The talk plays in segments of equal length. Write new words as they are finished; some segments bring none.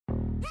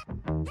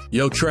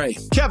Yo, Trey.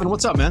 Kevin,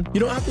 what's up, man? You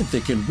know, I've been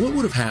thinking, what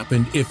would have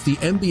happened if the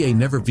NBA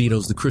never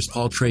vetoes the Chris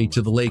Paul trade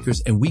to the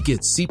Lakers and we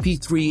get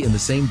CP3 in the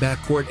same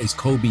backcourt as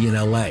Kobe in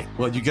LA?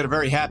 Well, you get a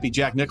very happy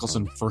Jack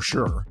Nicholson for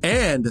sure.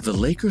 And the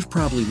Lakers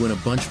probably win a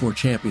bunch more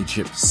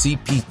championships.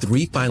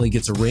 CP3 finally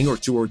gets a ring or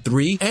two or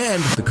three,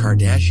 and the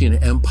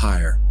Kardashian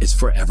empire is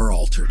forever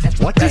altered.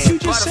 What did you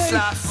just say?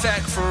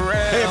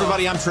 Hey,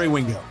 everybody, I'm Trey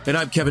Wingo. And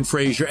I'm Kevin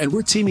Frazier, and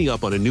we're teaming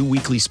up on a new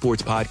weekly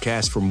sports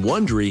podcast from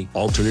Wondery,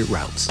 Alternate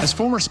Routes. As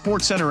former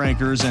Sports Center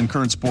anchors and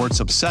current sports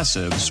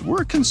obsessives,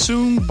 we're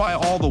consumed by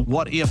all the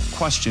what-if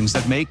questions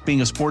that make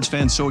being a sports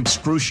fan so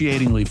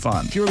excruciatingly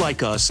fun. If you're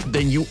like us,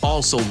 then you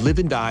also live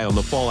and die on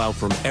the fallout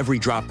from every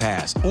drop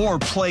pass. Or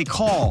play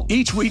call.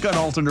 Each week on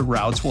Alternate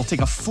Routes, we'll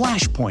take a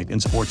flashpoint in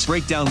sports,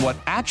 break down what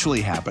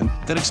actually happened,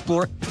 then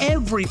explore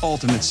every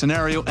alternate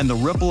scenario and the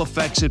ripple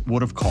effects it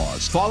would have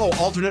caused. Follow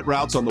Alternate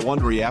Routes on the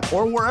Wondery app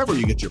or wherever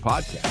you get your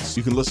podcasts.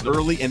 You can listen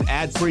early and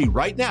ad-free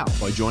right now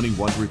by joining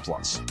Wondery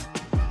Plus.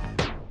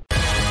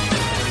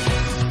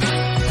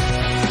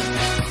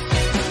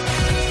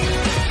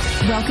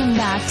 Welcome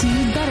back to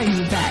You Better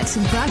You Bet,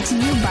 brought to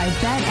you by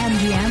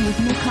BetMGM with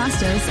Nick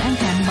Costos and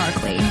Ken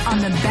Barkley on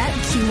the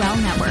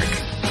BetQL network.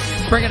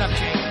 Bring it up,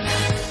 Jake.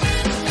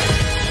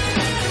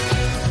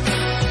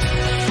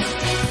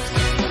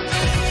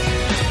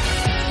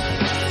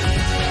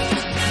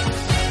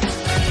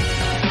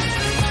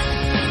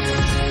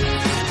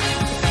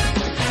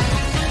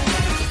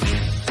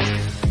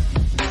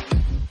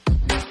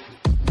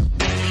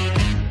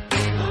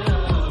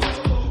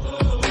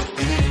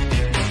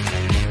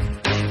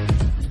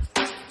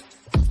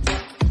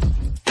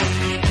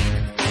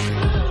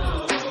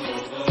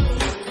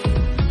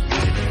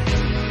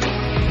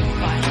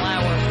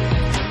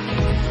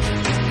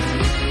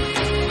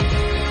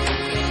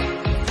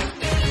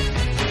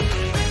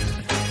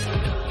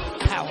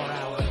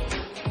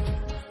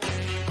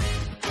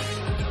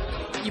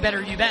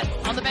 Better You Bet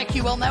on the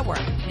BetQL network.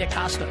 Nick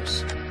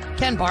Costos,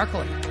 Ken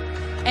Barkley,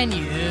 and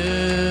you.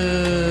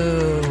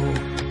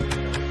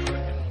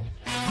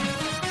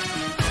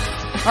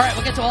 All right,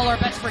 we'll get to all our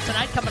bets for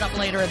tonight coming up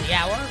later in the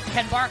hour.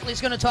 Ken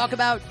Barkley's going to talk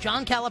about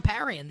John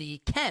Calipari and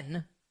the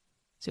Ken.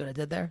 See what I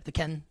did there?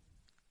 The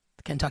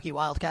Kentucky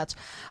Wildcats.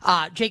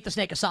 Jake the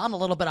Snake Hassan, a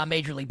little bit on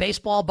Major League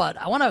Baseball, but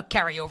I want to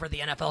carry over the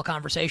NFL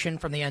conversation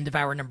from the end of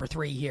hour number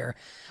 3 here.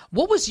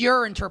 What was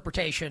your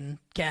interpretation,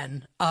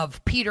 Ken,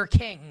 of Peter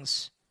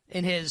King's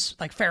in his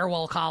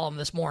farewell column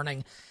this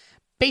morning?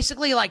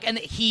 Basically, and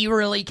he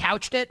really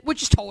couched it,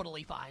 which is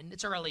totally fine.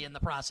 It's early in the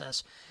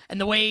process.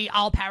 And the way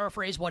I'll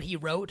paraphrase what he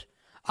wrote,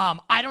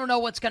 I don't know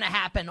what's going to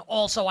happen.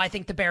 Also, I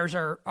think the Bears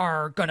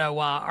are going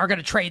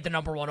to trade the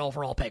number 1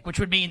 overall pick, which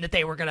would mean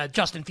that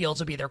Justin Fields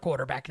will be their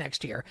quarterback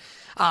next year.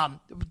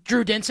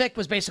 Drew Dinsick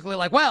was basically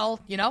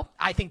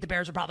I think the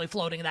Bears are probably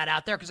floating that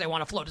out there because they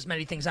want to float as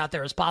many things out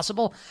there as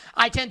possible.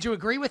 I tend to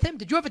agree with him.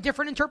 Did you have a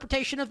different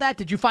interpretation of that?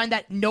 Did you find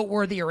that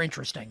noteworthy or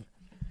interesting?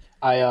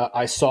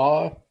 I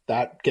saw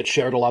that get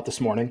shared a lot this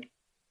morning.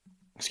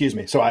 Excuse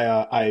me. So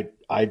I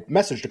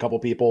messaged a couple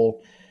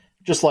people.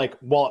 Just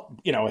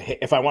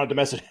if I wanted to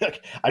message,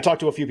 I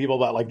talked to a few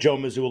people about Joe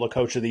Mazzulla,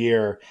 Coach of the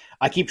Year.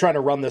 I keep trying to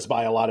run this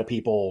by a lot of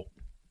people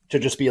to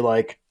just be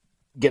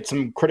get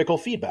some critical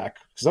feedback.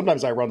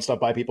 Sometimes I run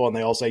stuff by people and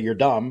they all say you're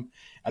dumb,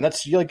 and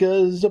that's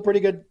is a pretty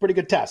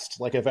good test.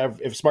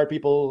 If smart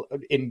people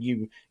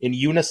in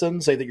unison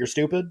say that you're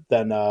stupid,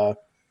 then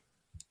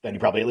you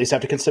probably at least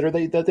have to consider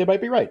that they might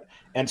be right.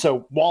 And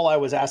so while I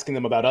was asking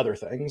them about other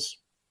things,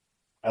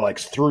 I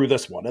threw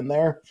this one in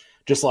there,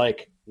 just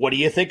what do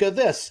you think of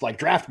this?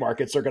 Draft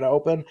markets are going to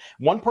open.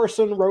 One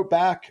person wrote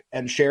back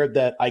and shared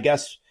that, I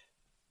guess,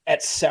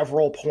 at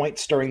several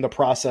points during the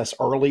process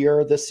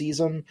earlier this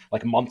season,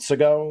 months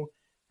ago,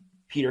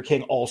 Peter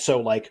King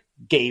also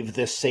gave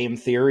this same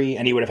theory,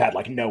 and he would have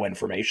had no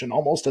information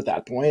almost at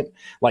that point,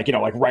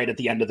 right at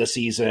the end of the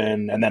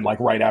season and then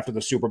right after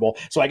the Super Bowl.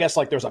 So I guess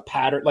there's a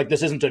pattern.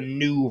 This isn't a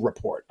new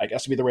report, I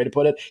guess would be the way to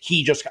put it.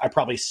 I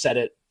probably said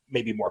it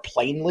maybe more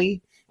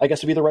plainly, I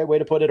guess would be the right way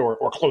to put it, or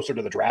closer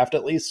to the draft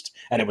at least.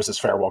 And it was his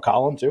farewell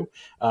column too,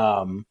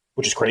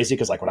 which is crazy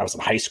because when I was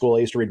in high school, I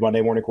used to read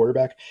Monday Morning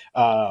Quarterback.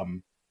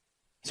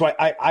 So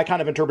I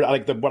kind of interpret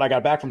what I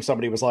got back from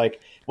somebody was well,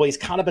 he's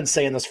kind of been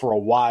saying this for a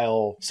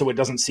while, so it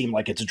doesn't seem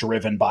like it's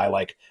driven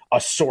by a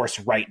source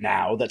right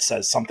now that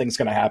says something's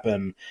going to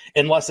happen,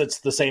 unless it's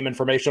the same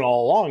information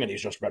all along and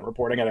he's just been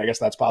reporting it. I guess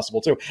that's possible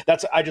too.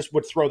 I just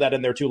would throw that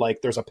in there too.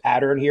 There's a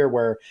pattern here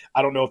where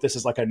I don't know if this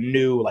is a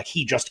new,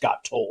 he just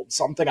got told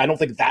something. I don't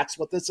think that's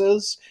what this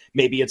is.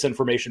 Maybe it's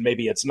information,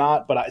 maybe it's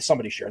not, but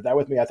somebody shared that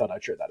with me. I thought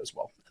I'd share that as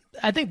well.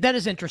 I think that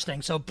is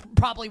interesting. So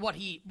probably what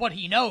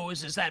he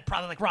knows is that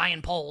probably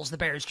Ryan Poles, the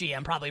Bears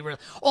GM, probably really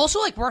also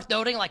worth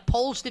noting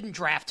Poles didn't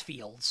draft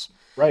Fields.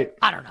 Right.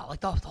 I don't know.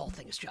 The whole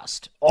thing is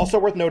just also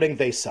worth noting.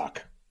 They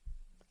suck.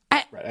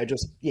 Right.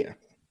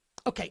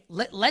 Okay.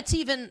 Let's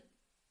even.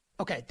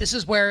 Okay. This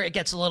is where it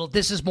gets a little.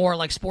 This is more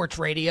like sports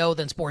radio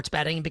than sports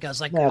betting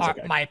because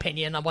my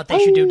opinion on what they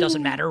should do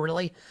doesn't matter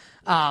really.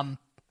 Even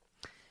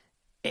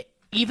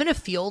if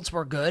Fields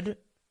were good,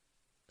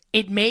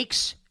 it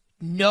makes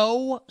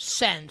no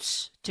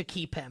sense to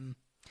keep him.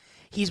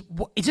 Is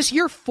this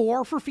year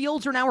 4 for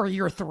Fields or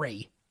year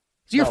 3?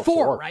 It's year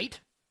 4, right?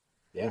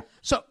 Yeah.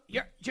 So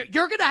you're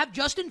going to have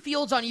Justin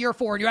Fields on year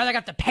 4, and you're either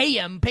going to have to pay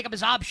him, pick up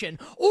his option,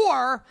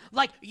 or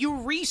you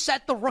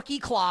reset the rookie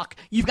clock.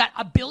 You've got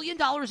 $1 billion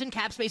in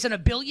cap space and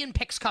 1 billion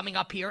picks coming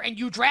up here, and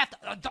you draft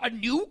a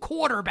new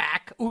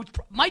quarterback who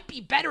might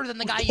be better than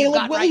the guy you've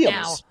got Williams.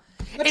 Right now.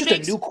 That's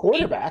just a new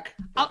quarterback.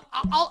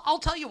 I'll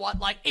tell you what,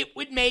 it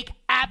would make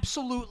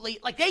absolutely,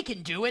 they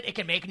can do it. It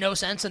can make no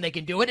sense, and they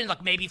can do it. And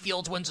maybe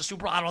Fields wins the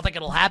Super Bowl. I don't think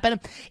it'll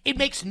happen. It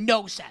makes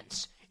no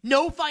sense.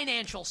 No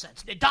financial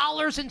sense.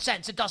 Dollars and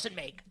cents it doesn't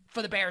make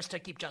for the Bears to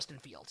keep Justin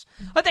Fields.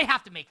 But they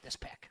have to make this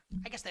pick.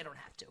 I guess they don't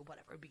have to.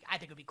 Whatever. I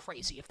think it would be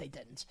crazy if they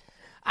didn't.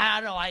 I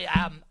don't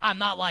know. I'm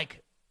not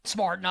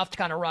smart enough to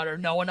kind of run or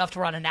know enough to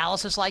run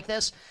analysis like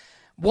this.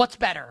 What's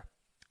better?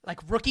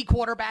 Rookie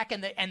quarterback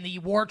and the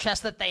war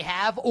chest that they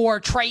have, or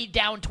trade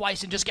down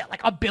twice and just get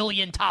 1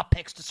 billion top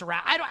picks to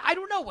surround? I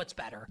don't know what's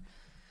better.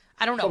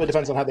 I don't know. It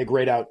depends on how they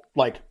grade out.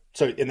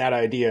 So in that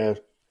idea,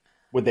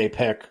 would they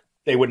pick?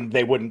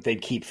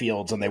 They'd keep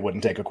Fields and they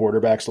wouldn't take a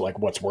quarterback. So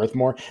what's worth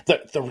more?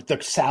 The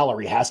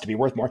salary has to be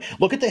worth more.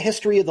 Look at the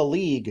history of the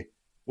league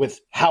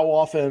with how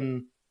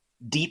often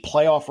deep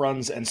playoff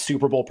runs and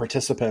Super Bowl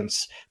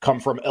participants come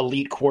from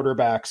elite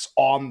quarterbacks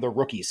on the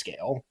rookie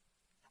scale.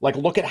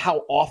 Look at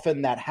how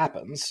often that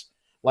happens.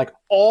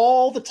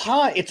 All the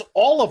time. It's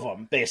all of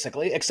them,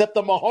 basically, except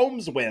the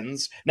Mahomes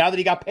wins now that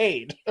he got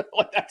paid.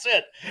 That's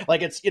it.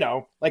 It's,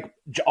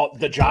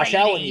 the Josh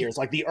Allen years,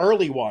 the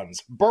early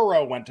ones.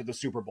 Burrow went to the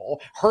Super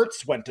Bowl.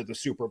 Hurts went to the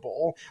Super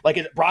Bowl.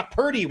 Brock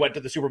Purdy went to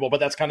the Super Bowl, but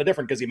that's kind of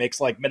different because he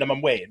makes,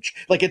 minimum wage.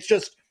 It's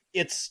just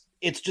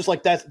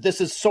that.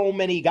 This is so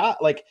many guys.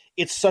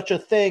 It's such a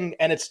thing,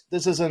 and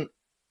this isn't,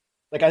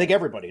 I think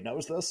everybody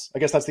knows this. I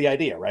guess that's the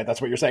idea, right?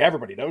 That's what you're saying.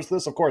 Everybody knows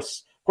this. Of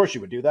course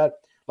you would do that.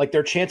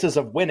 Their chances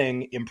of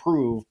winning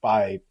improve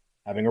by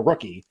having a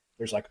rookie.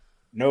 There's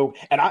no,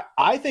 and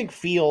I think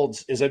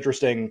Fields is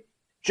interesting.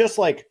 Just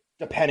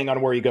depending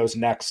on where he goes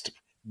next,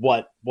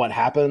 what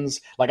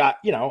happens. I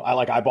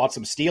bought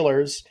some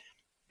Steelers.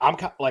 I'm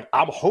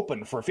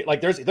hoping for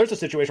there's a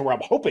situation where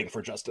I'm hoping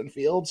for Justin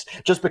Fields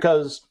just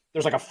because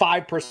there's a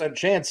 5%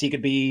 chance he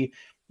could be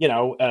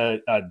a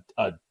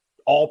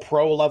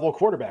all-pro level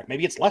quarterback.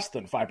 Maybe it's less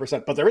than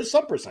 5%, but there is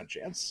some percent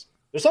chance.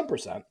 There's some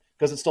percent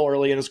because it's still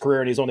early in his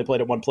career and he's only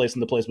played at one place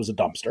and the place was a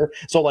dumpster.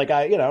 So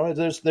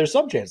there's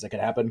some chance that could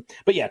happen.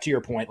 But yeah, to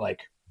your point,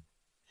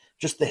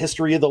 just the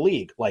history of the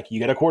league. You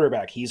get a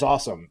quarterback, he's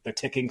awesome. The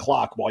ticking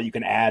clock while you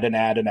can add and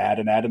add and add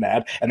and add and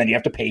add, and then you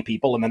have to pay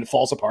people and then it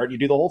falls apart and you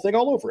do the whole thing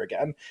all over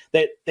again.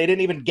 They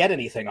didn't even get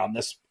anything on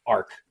this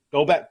arc.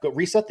 Go back, go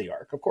reset the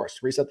arc. Of course,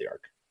 reset the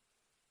arc.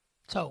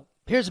 So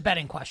here's a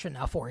betting question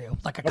now for you,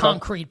 a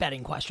concrete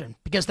betting question,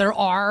 because there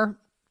are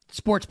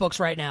sports books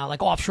right now,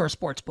 offshore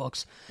sports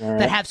books,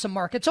 that have some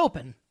markets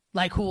open.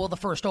 Who will the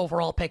first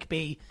overall pick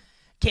be?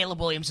 Caleb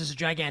Williams is a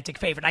gigantic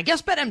favorite. I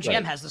guess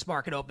BetMGM has this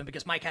market open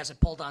because Mike has it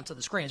pulled onto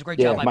the screen. It's a great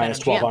job by minus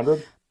BetMGM.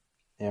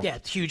 1,200. Yeah,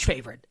 it's a huge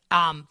favorite.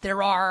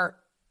 There are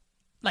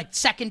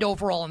second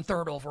overall and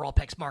third overall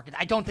picks market.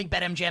 I don't think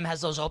BetMGM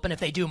has those open. If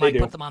they do, Mike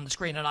put them on the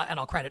screen and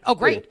I'll credit. Oh,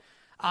 great.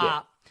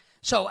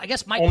 So I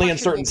guess my only in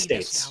certain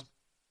states.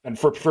 And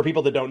for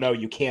people that don't know,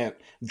 you can't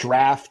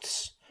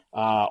drafts,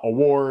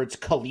 awards,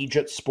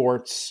 collegiate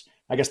sports.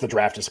 I guess the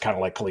draft is kind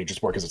of like collegiate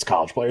sport because it's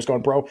college players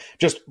going pro.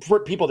 Just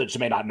for people that just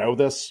may not know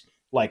this,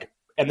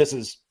 and this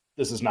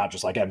is not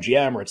just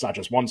MGM or it's not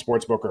just one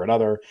sports book or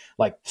another.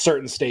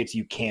 Certain states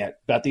you can't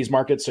bet these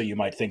markets, so you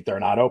might think they're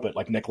not open.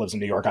 Nick lives in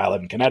New York, I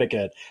live in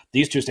Connecticut.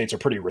 These two states are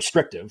pretty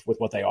restrictive with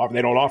what they offer.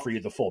 They don't offer you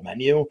the full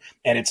menu,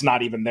 and it's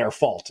not even their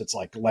fault. It's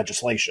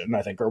legislation,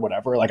 I think, or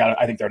whatever.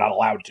 I think they're not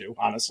allowed to,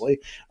 honestly.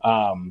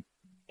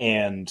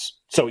 And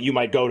so you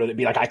might go to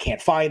be I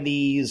can't find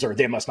these, or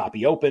they must not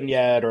be open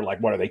yet, or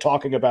what are they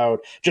talking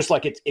about? Just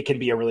it can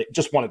be a really,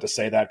 just wanted to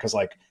say that because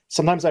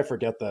sometimes I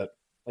forget that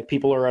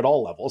people are at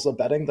all levels of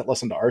betting that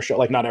listen to our show.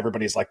 Not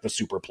everybody's the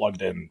super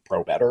plugged in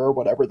pro bettor or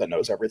whatever that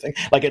knows everything.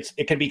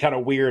 It can be kind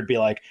of weird. Be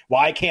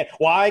why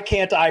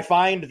can't I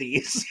find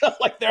these?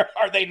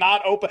 Are they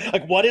not open?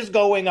 What is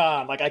going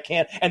on? I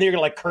can't. And then you're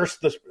gonna curse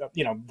the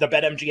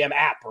BetMGM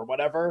app or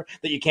whatever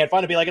that you can't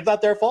find and be it's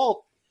not their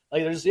fault.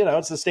 There's,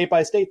 it's a state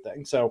by state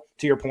thing. So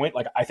to your point,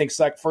 I think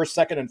first,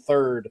 second, and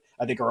third,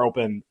 I think are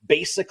open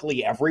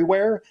basically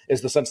everywhere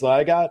is the sense that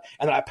I got.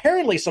 And then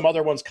apparently some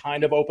other ones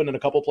kind of open in a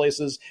couple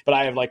places, but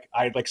I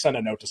sent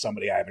a note to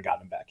somebody. I haven't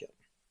gotten them back yet.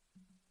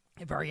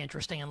 Very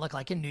interesting. And look,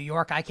 in New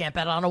York, I can't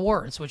bet on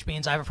awards, which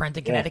means I have a friend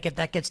in Connecticut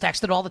that gets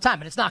texted all the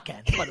time. And it's not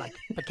Ken,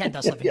 but Ken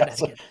does live in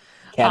Connecticut.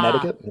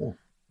 Connecticut?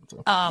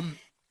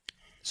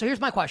 So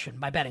here's my question,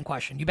 my betting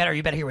question. You better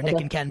hear with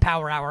Nick and Ken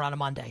Power Hour on a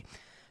Monday.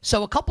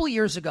 So a couple of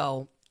years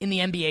ago in the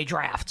NBA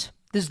draft,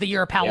 this is the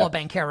year Paolo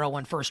Banchero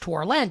went first to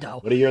Orlando.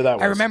 What a year that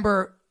was.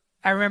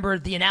 I remember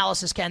the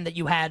analysis, Ken, that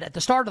you had at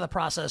the start of the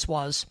process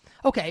was,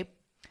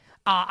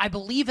 I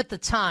believe at the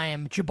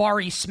time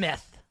Jabari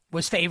Smith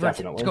was favored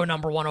to go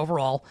number one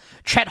overall.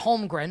 Chet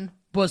Holmgren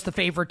was the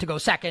favorite to go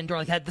second, or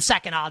like had the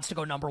second odds to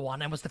go number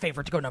one, and was the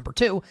favorite to go number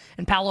two.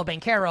 And Paolo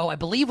Banchero, I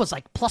believe, was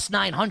like plus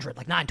 900,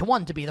 like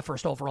 9-1 to be the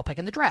first overall pick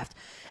in the draft.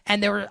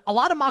 And there were a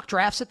lot of mock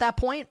drafts at that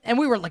point, and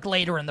we were like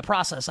later in the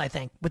process, I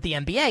think, with the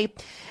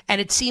NBA,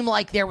 and it seemed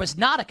like there was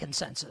not a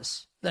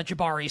consensus that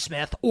Jabari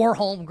Smith or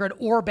Holmgren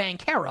or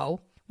Banchero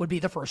would be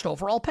the first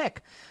overall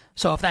pick.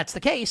 So if that's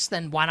the case,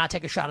 then why not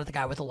take a shot at the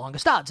guy with the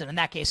longest odds? And in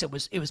that case, it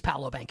was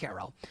Paolo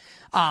Banchero.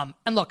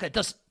 And look, it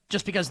does.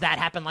 Just because that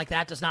happened like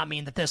that does not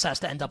mean that this has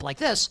to end up like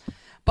this.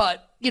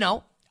 But,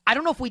 I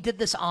don't know if we did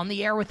this on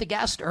the air with the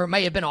guest or it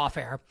may have been off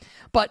air.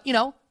 But,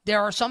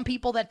 there are some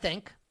people that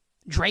think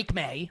Drake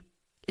May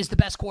is the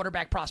best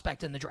quarterback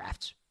prospect in the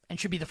draft and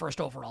should be the first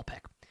overall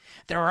pick.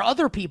 There are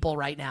other people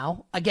right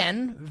now,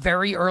 again,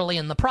 very early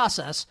in the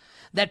process,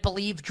 that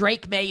believe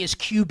Drake May is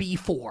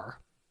QB4.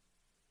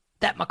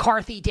 That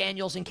McCarthy,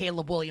 Daniels, and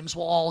Caleb Williams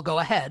will all go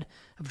ahead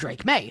of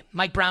Drake May.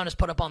 Mike Brown has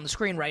put up on the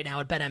screen right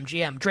now at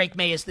BetMGM. Drake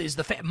May is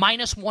the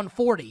minus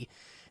 140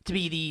 to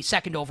be the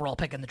second overall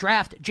pick in the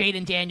draft.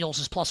 Jaden Daniels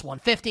is plus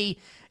 150.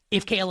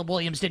 If Caleb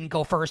Williams didn't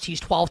go first, he's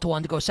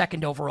 12-1 to go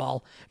second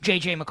overall.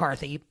 J.J.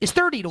 McCarthy is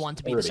 30-1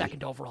 to be the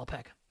second overall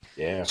pick.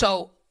 Yeah.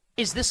 So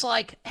is this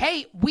like,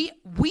 hey, we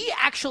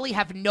actually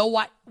have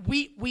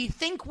we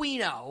think we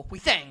know. We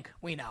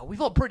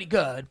feel pretty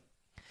good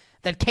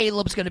that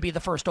Caleb's going to be the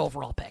first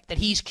overall pick, that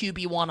he's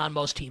QB1 on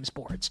most teams'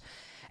 boards.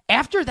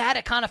 After that,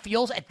 it kind of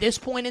feels, at this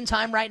point in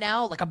time right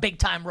now, like a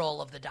big-time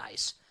roll of the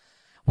dice.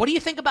 What do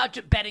you think about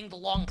betting the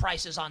long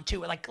prices on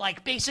two?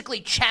 Like basically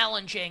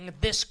challenging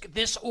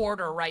this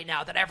order right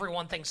now that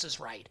everyone thinks is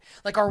right.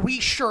 Like, are we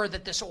sure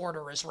that this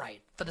order is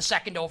right for the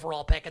second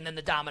overall pick and then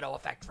the domino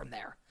effect from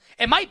there?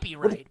 It might be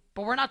right,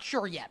 but we're not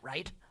sure yet,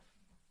 right?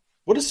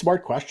 What a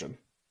smart question.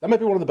 That might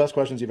be one of the best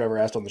questions you've ever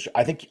asked on the show.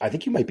 I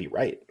think you might be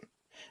right.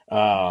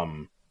 So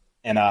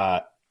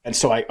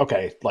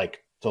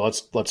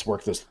let's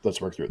work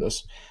through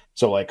this.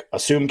 So like,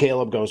 assume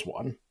Caleb goes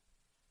one,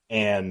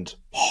 and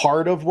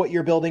part of what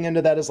you're building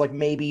into that is like,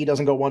 maybe he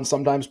doesn't go one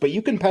sometimes, but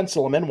you can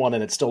pencil him in one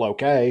and it's still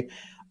okay.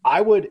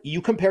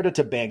 You compared it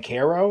to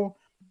Banchero,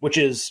 which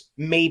is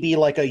maybe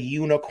like a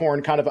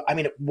unicorn kind of,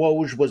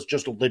 Woj was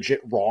just legit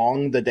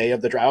wrong the day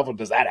of the draft.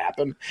 Does that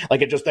happen?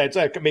 Like it's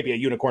like maybe a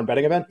unicorn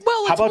betting event.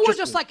 Well, it's more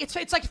just like, it's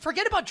like,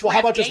 forget about draft. Well, how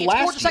about day. just it's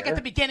last more just like year? at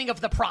the beginning of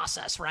the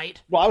process,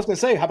 right? Well, I was going to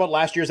say, how about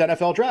last year's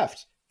NFL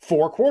draft?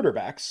 4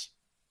 quarterbacks.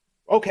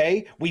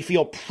 Okay, we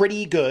feel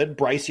pretty good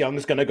Bryce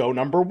Young's going to go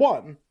number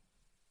 1.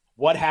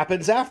 What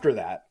happens after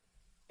that?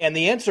 And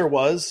the answer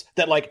was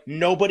that, like,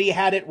 nobody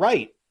had it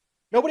right.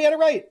 Nobody had it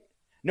right.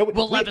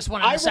 Levis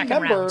won in the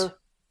second round.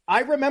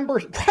 I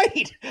remember,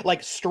 right,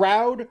 like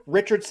Stroud,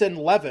 Richardson,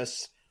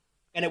 Levis,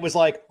 and it was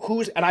like,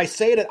 and I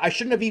say it, I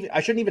shouldn't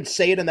even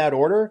say it in that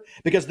order,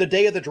 because the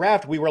day of the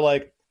draft, we were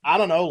like, I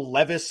don't know,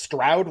 Levis,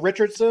 Stroud,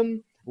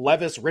 Richardson,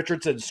 Levis,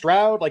 Richardson,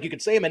 Stroud, like you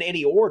could say them in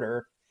any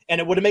order,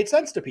 and it would have made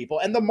sense to people,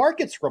 and the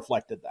markets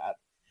reflected that.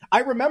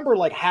 I remember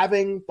like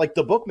having like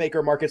the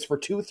bookmaker markets for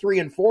 2, 3,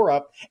 and 4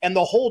 up, and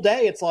the whole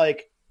day it's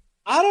like,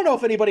 I don't know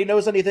if anybody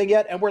knows anything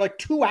yet, and we're like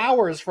 2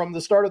 hours from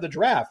the start of the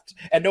draft,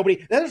 and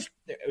that's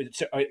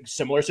a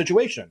similar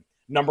situation.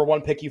 Number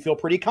 1 pick you feel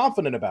pretty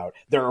confident about.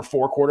 There are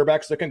 4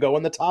 quarterbacks that can go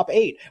in the top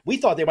 8. We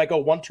thought they might go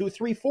 1, 2,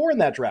 3, 4 in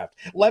that draft.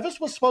 Levis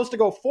was supposed to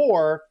go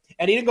 4,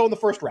 and he didn't go in the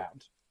first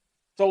round.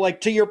 So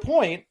like, to your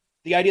point,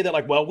 the idea that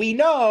like, well, we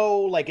know,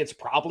 like it's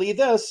probably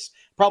this,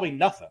 probably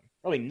nothing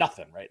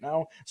right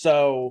now.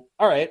 So,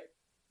 all right.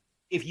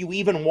 If you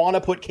even want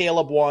to put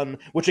Caleb 1,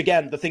 which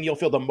again, the thing you'll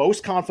feel the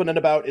most confident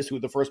about is who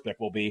the first pick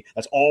will be.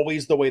 That's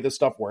always the way this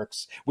stuff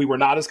works. We were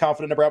not as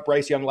confident about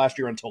Bryce Young last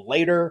year until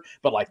later,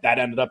 but like that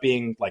ended up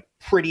being like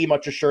pretty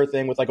much a sure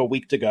thing with like a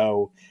week to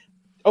go.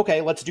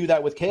 Okay, let's do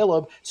that with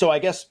Caleb. So I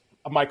guess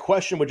my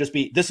question would just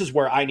be, this is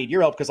where I need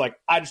your help, because like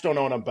I just don't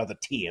know enough about the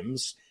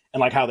teams and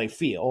like how they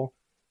feel.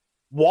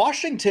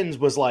 Washington's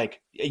was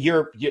like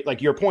your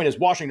point is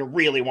Washington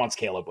really wants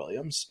Caleb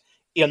Williams.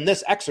 In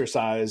this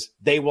exercise,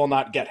 they will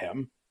not get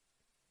him.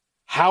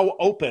 How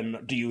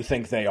open do you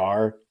think they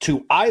are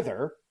to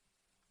either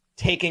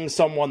taking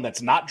someone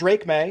that's not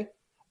Drake May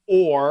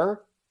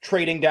or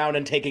trading down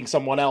and taking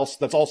someone else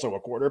that's also a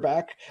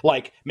quarterback?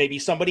 Like maybe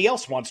somebody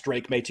else wants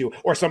Drake May too,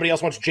 or somebody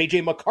else wants J.J.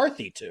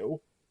 McCarthy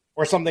too,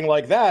 or something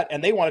like that,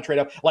 and they want to trade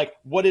up. Like,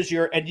 what is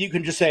your, and you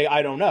can just say,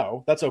 I don't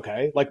know. That's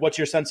okay. Like, what's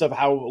your sense of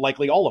how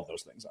likely all of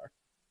those things are?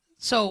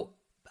 So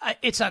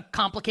it's a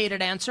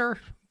complicated answer.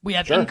 We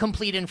have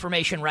incomplete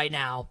information right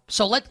now.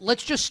 So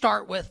let's just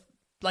start with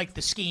like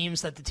the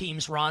schemes that the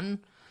teams run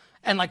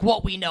and like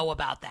what we know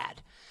about that.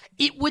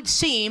 It would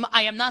seem,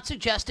 I am not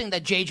suggesting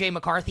that J.J.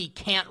 McCarthy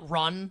can't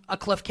run a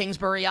Cliff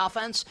Kingsbury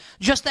offense,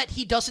 just that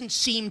he doesn't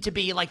seem to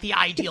be like the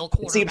ideal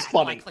quarterback. It seems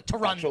funny, like to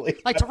run, actually.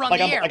 like to run like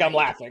the I'm, air. Like I'm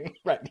laughing.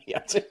 Right.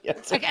 Yes.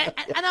 Like,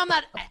 and I'm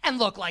not, and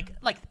look, like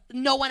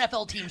no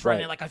NFL team's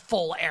running like a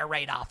full air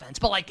raid offense,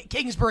 but like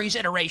Kingsbury's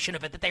iteration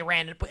of it that they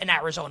ran in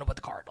Arizona with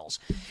the Cardinals,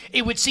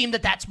 it would seem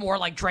that that's more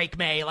like Drake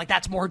May, like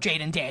that's more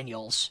Jaden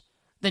Daniels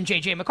than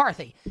J.J.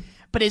 McCarthy.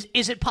 But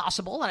is it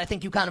possible, and I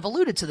think you kind of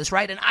alluded to this,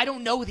 right? And I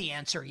don't know the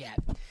answer yet.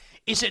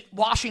 Is it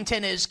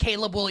Washington is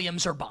Caleb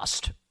Williams or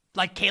bust?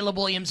 Like Caleb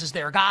Williams is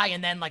their guy,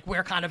 and then like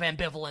we're kind of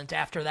ambivalent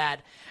after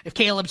that. If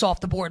Caleb's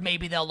off the board,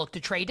 maybe they'll look to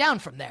trade down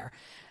from there.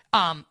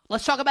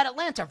 Let's talk about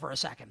Atlanta for a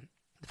second.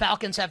 The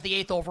Falcons have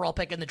the 8th overall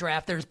pick in the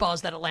draft. There's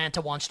buzz that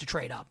Atlanta wants to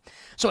trade up.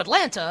 So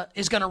Atlanta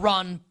is going to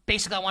run,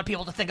 basically I want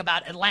people to think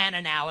about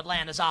Atlanta now,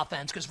 Atlanta's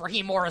offense, because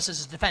Raheem Morris is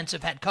his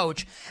defensive head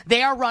coach.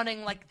 They are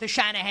running like the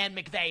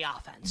Shanahan-McVay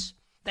offense.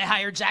 They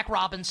hired Zach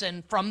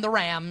Robinson from the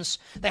Rams.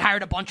 They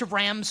hired a bunch of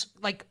Rams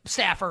like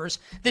staffers.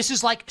 This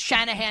is like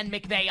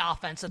Shanahan-McVay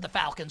offense that the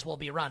Falcons will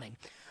be running.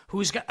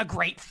 Who's got a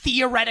great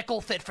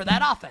theoretical fit for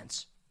that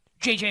offense?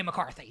 J.J.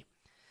 McCarthy.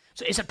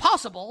 So is it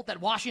possible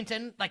that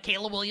Washington, like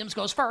Caleb Williams,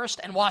 goes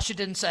first, and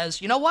Washington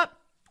says, you know what?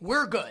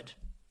 We're good.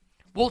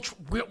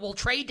 We'll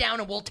trade down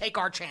and we'll take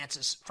our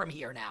chances from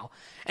here now.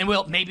 And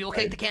we'll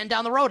kick the can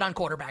down the road on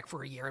quarterback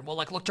for a year, and we'll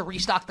like look to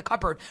restock the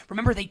cupboard.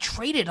 Remember, they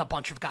traded a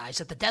bunch of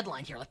guys at the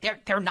deadline here.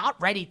 Like they're not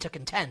ready to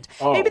contend.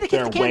 Maybe they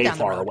kick the can down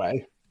the road.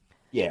 Away.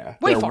 Yeah,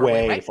 way they're far way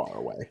away, right? far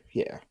away.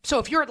 Yeah. So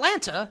if you're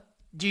Atlanta,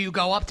 do you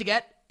go up to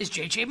get, is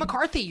J.J.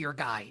 McCarthy your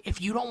guy?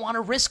 If you don't want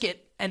to risk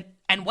it and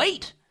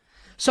wait.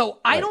 So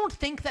I don't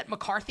think that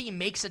McCarthy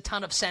makes a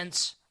ton of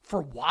sense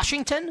for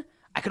Washington.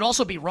 I could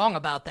also be wrong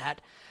about that.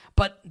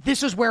 But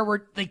this is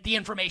where the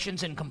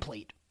information's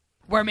incomplete.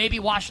 Where maybe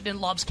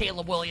Washington loves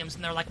Caleb Williams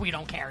and they're like, we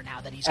don't care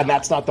now that he's gone. And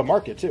that's not the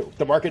market, too.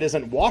 The market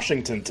isn't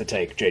Washington to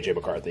take J.J.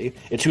 McCarthy.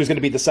 It's who's going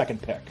to be the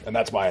second pick. And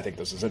that's why I think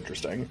this is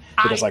interesting.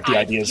 Because the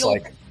idea is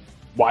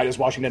why does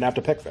Washington have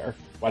to pick there?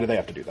 Why do they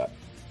have to do that?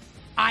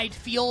 I'd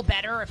feel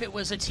better if it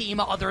was a team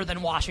other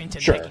than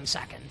Washington picking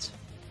second.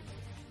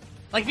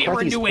 Like if it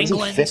were New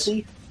England.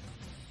 50?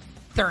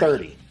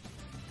 30.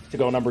 To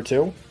go number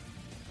 2?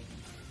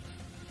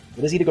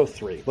 What is he to go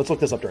 3? Let's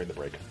look this up during the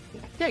break.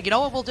 Yeah, you know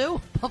what we'll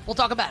do? We'll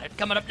talk about it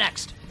coming up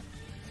next.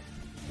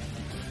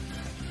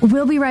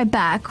 We'll be right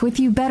back with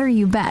You Better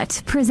You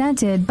Bet,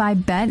 presented by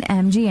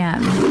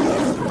BetMGM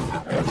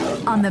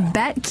on the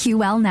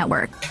BetQL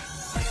network.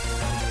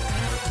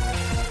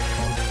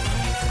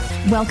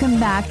 Welcome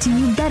back to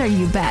You Better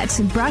You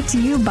Bet, brought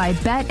to you by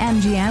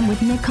BetMGM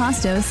with Nick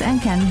Costos and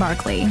Ken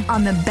Barkley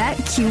on the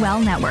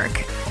BetQL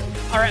network.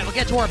 All right, we'll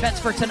get to our bets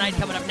for tonight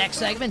coming up next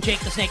segment. Jake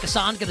the Snake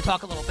Hassan going to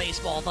talk a little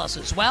baseball with us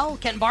as well.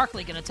 Ken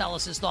Barkley going to tell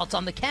us his thoughts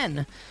on the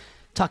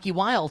Kentucky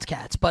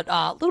Wildcats. But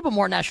a little bit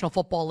more National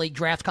Football League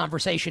draft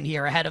conversation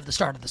here ahead of the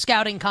start of the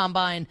scouting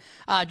combine,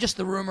 just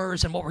the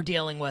rumors and what we're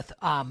dealing with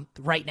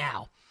right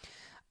now.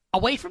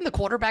 Away from the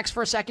quarterbacks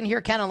for a second here,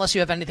 Ken, unless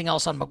you have anything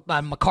else on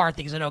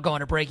McCarthy, because I know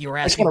going to break you were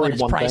asking what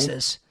his price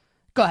is.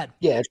 Go ahead.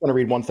 Yeah, I just want to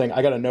read one thing.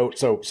 I got a note.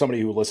 So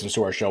somebody who listens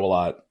to our show a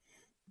lot,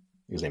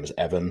 his name is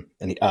Evan,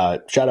 and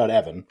shout out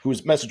Evan,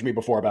 who's messaged me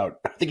before about,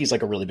 I think he's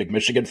like a really big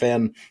Michigan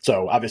fan.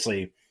 So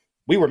obviously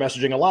we were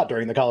messaging a lot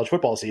during the college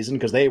football season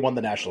because they won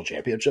the national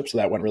championship. So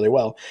that went really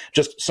well.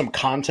 Just some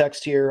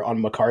context here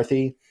on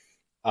McCarthy.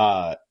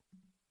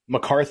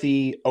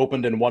 McCarthy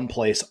opened in one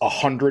place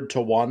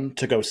 100-1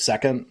 to go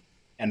second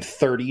and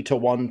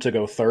 30-1 to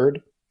go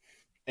third.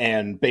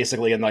 And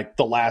basically in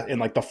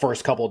the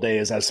first couple of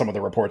days, as some of the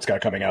reports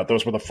got coming out,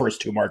 those were the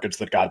first 2 markets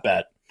that got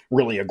bet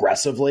really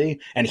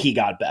aggressively, and he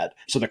got bet.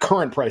 So the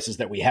current prices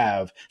that we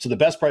have, so the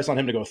best price on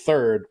him to go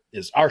third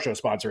is our show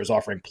sponsor is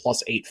offering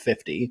plus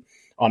 850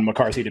 on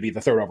McCarthy to be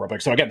the third overall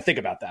pick. So again, think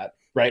about that,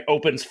 right?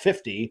 Opens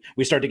 50.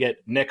 We start to get,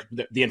 Nick,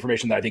 the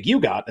information that I think you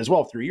got as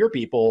well through your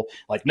people,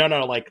 like, no,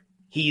 like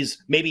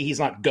maybe he's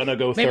not gonna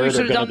go third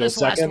or gonna go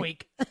second.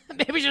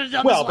 Maybe we should have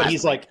done this last week. Well, but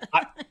he's like,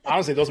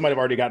 honestly, those might have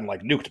already gotten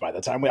like nuked by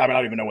the time. I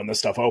don't even know when this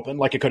stuff opened.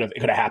 Like it could have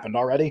happened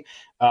already.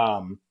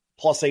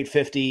 Plus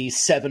 850,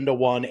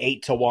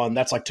 7-1, 8-1.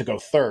 That's like to go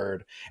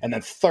third, and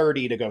then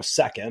 30 to go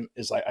second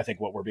is I think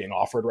what we're being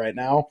offered right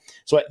now.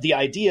 So the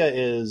idea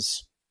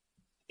is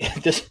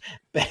this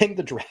betting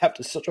the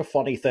draft is such a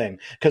funny thing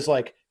because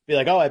be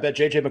like, oh, I bet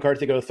JJ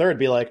McCarthy go third.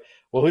 Be like,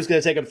 well, who's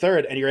going to take him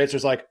third? And your answer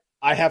is like,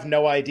 I have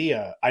no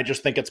idea. I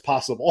just think it's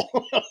possible.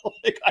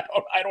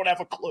 I don't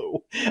have a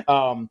clue.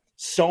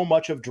 So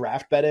much of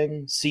draft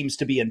betting seems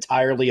to be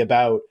entirely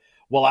about,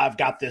 well, I've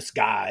got this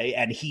guy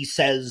and he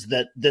says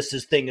that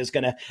thing is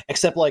going to,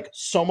 except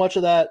so much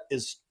of that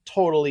is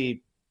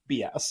totally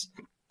BS.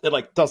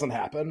 It doesn't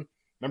happen.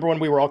 Remember when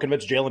we were all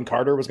convinced Jalen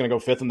Carter was going to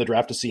go 5th in the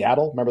draft to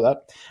Seattle? Remember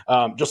that?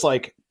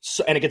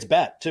 And it gets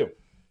bet too.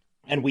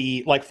 And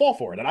we fall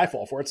for it, and I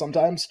fall for it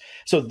sometimes.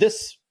 So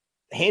this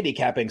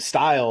handicapping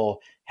style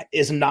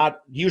is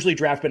not usually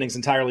draft betting is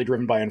entirely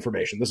driven by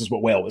information. This is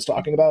what Whale was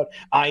talking about.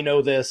 I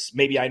know this.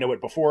 Maybe I know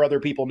it before other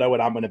people know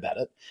it. I'm going to bet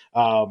it.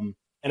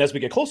 And as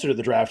we get closer to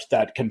the draft,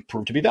 that can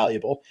prove to be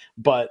valuable.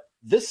 But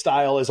this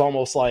style is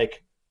almost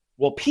like,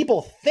 well,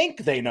 people think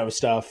they know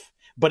stuff,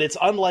 but it's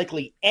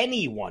unlikely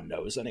anyone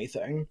knows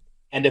anything.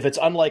 And if it's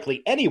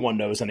unlikely anyone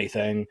knows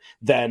anything,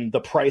 then the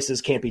prices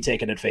can't be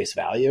taken at face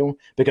value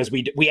because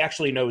we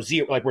actually know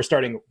zero. We're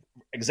starting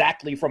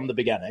exactly from the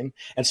beginning.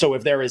 And so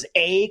if there is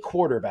a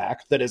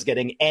quarterback that is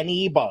getting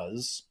any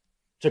buzz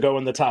to go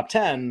in the top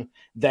 10,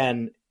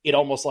 then it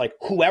almost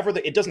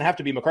it doesn't have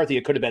to be McCarthy.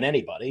 It could have been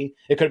anybody.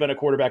 It could have been a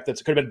quarterback could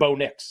have been Bo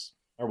Nix.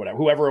 or whatever,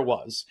 whoever it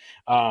was,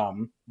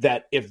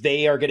 that if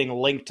they are getting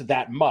linked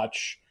that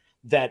much,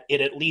 that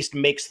it at least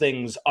makes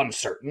things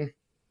uncertain.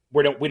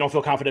 We don't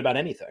feel confident about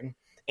anything.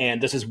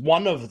 And this is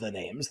one of the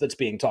names that's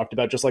being talked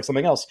about, just like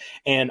something else.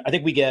 And I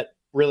think we get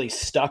really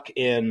stuck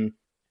in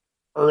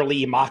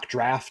early mock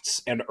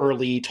drafts and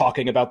early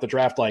talking about the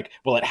draft, like,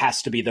 well, it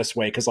has to be this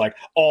way because like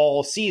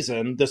all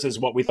season, this is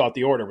what we thought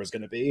the order was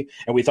going to be.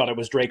 And we thought it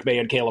was Drake, May,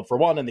 and Caleb for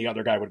one, and the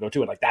other guy would go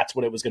two. And like, that's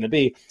what it was going to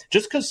be.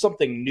 Just because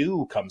something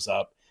new comes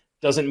up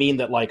doesn't mean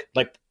that like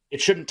it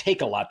shouldn't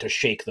take a lot to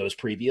shake those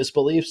previous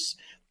beliefs,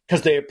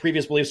 because the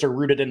previous beliefs are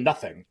rooted in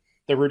nothing.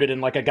 They're rooted in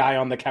like a guy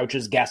on the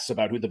couch's guess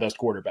about who the best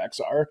quarterbacks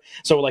are.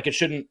 So like it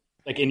shouldn't,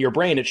 like in your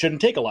brain, it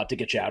shouldn't take a lot to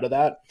get you out of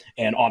that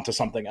and onto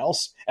something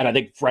else. And I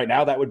think right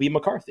now that would be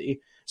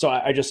McCarthy. So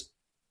I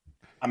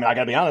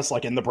gotta be honest,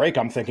 like in the break,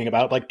 I'm thinking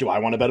about like, do I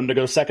want to bet him to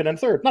go second and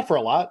third? Not for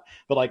a lot,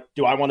 but like,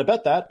 do I want to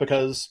bet that?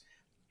 Because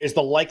is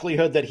the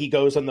likelihood that he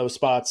goes in those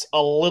spots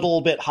a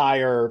little bit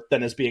higher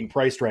than is being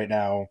priced right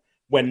now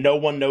when no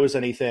one knows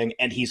anything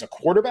and he's a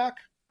quarterback?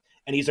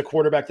 And he's a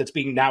quarterback that's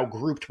being now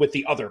grouped with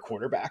the other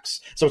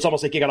quarterbacks. So it's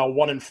almost like you got a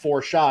 1 in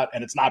 4 shot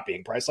and it's not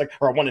being priced like,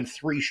 or a 1 in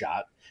 3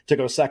 shot to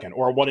go second,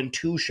 or a 1 in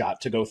 2 shot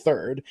to go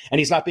third. And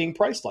he's not being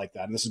priced like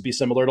that. And this would be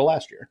similar to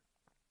last year.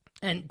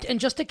 And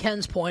just to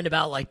Ken's point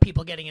about like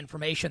people getting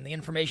information, the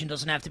information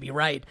doesn't have to be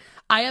right.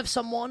 I have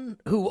someone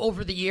who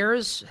over the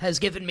years has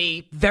given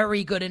me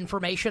very good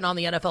information on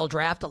the NFL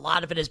draft. A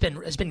lot of it has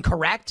been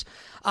correct.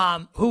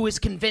 Who was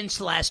convinced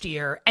last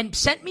year and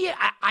sent me.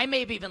 I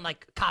may have even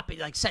like copied,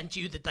 like sent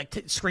you the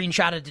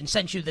screenshotted and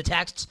sent you the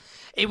texts.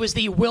 It was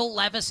the Will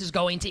Levis is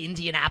going to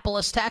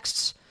Indianapolis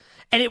texts.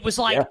 And it was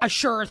like a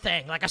sure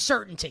thing, like a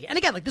certainty. And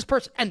again, like this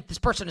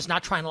person is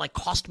not trying to like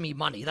cost me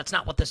money. That's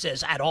not what this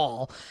is at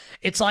all.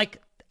 It's like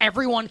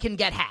everyone can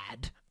get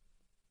had.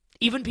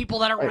 Even people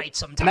that are right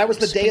sometimes. And that was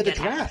the day of the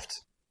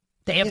draft.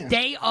 Day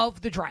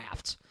of the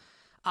draft.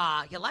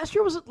 Last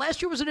year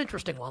was an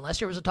interesting one. Last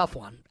year was a tough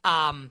one. Well,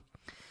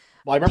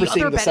 I remember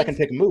seeing the second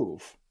pick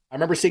move. I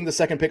remember seeing the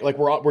second pick, like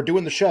we're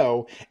doing the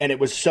show, and it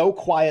was so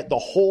quiet the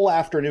whole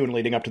afternoon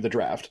leading up to the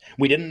draft.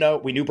 We didn't know.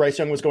 We knew Bryce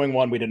Young was going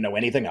 1. We didn't know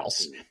anything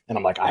else. And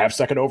I'm like, I have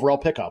second overall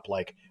pickup.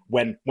 Like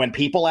when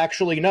people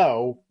actually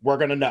know, we're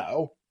gonna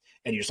know.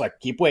 And you just like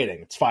keep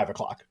waiting. It's 5:00.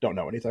 Don't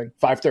know anything.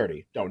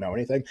 5:30. Don't know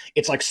anything.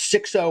 It's like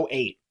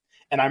 6:08.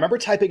 And I remember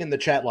typing in the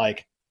chat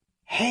like,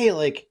 hey,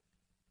 like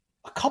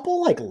a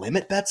couple like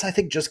limit bets I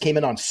think just came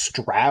in on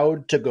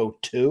Stroud to go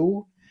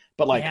 2.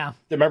 But like,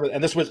 remember,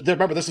 this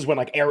is when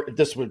like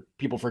this would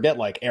people forget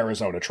like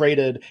Arizona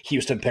traded,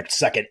 Houston picked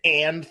second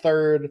and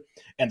third,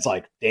 and it's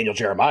like Daniel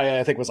Jeremiah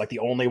I think was like the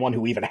only one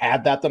who even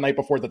had that the night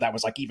before that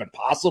was like even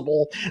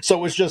possible.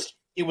 So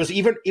it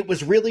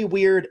was really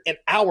weird an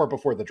hour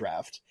before the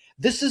draft.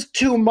 This is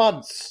 2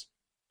 months.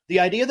 The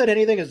idea that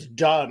anything is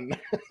done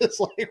is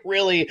like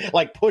really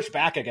like push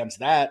back against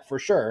that for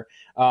sure.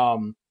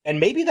 And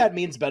maybe that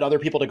means bet other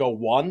people to go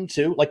 1,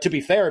 2. Like, to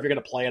be fair, if you're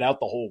going to play it out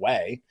the whole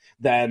way,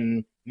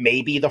 then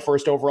maybe the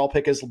first overall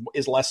pick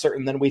is less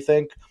certain than we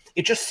think.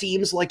 It just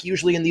seems like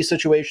usually in these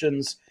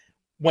situations,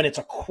 when it's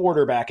a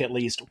quarterback, at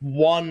least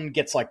one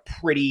gets like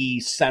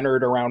pretty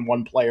centered around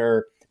one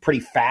player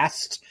pretty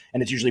fast,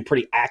 and it's usually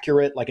pretty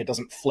accurate. Like it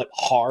doesn't flip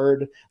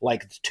hard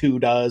like 2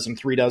 does and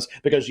 3 does,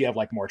 because you have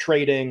like more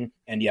trading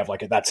and you have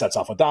like that sets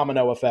off a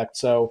domino effect.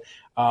 So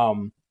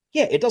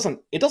it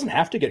doesn't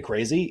have to get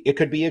crazy. It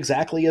could be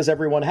exactly as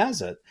everyone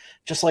has it.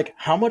 Just like,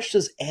 how much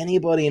does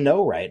anybody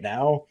know right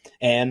now?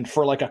 And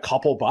for like a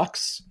couple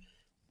bucks,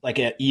 like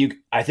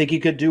I think you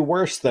could do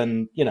worse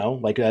than,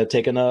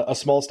 taking a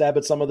small stab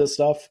at some of this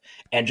stuff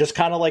and just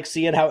kind of like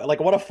seeing how, like,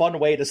 what a fun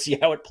way to see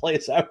how it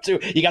plays out too.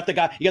 You got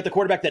the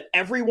quarterback that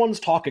everyone's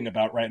talking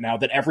about right now,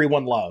 that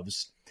everyone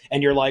loves.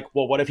 And you're like,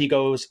 well, what if he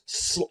goes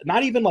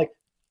not even like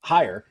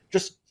higher,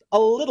 just a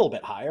little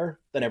bit higher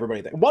than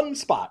everybody thinks. 1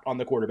 spot on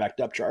the quarterback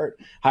depth chart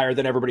higher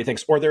than everybody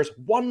thinks. Or there's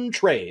 1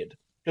 trade,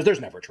 because there's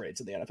never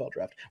trades in the NFL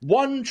draft.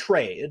 1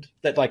 trade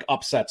that like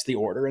upsets the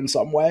order in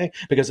some way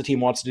because the team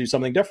wants to do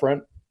something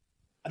different.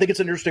 I think it's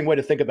an interesting way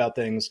to think about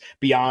things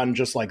beyond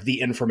just like the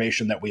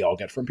information that we all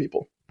get from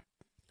people.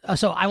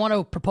 So I want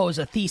to propose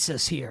a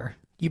thesis here.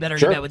 You better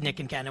do that with Nick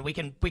and Ken, and we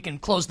can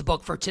close the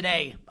book for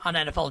today on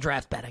NFL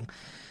draft betting.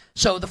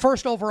 So the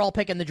first overall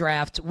pick in the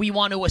draft, we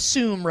want to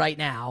assume right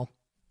now,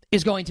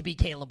 is going to be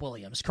Caleb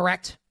Williams,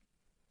 correct?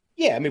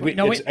 Yeah, I mean,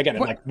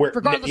 we're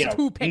regardless of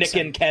who picks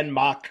Nick and Ken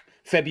mock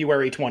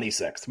February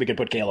 26th. We could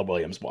put Caleb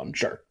Williams 1,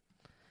 sure.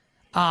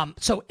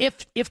 So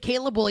if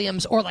Caleb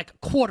Williams, or like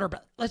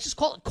quarterback, let's just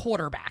call it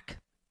quarterback,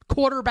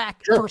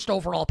 first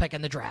overall pick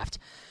in the draft.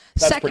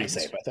 That's pretty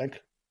safe, I think.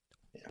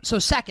 Yeah. So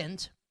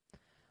second,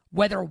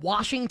 whether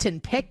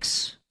Washington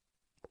picks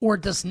or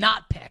does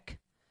not pick,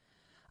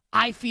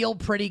 I feel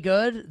pretty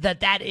good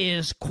that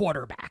is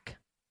quarterback.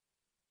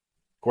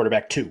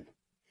 Quarterback 2.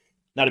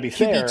 Now, to be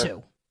fair,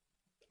 QB2.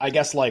 I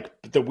guess like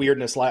the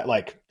weirdness,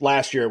 like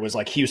last year it was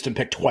like Houston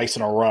picked twice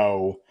in a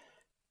row,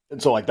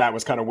 And so, like, that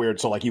was kind of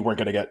weird. So, like, you weren't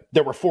going to get...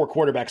 There were 4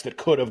 quarterbacks that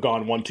could have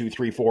gone 1, 2,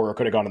 3, 4, or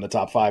could have gone in the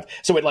top 5.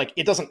 So,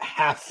 it doesn't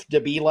have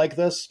to be like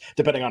this,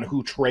 depending on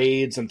who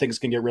trades, and things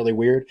can get really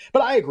weird.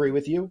 But I agree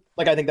with you.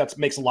 Like, I think that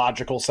makes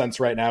logical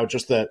sense right now,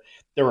 just that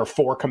there are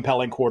 4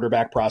 compelling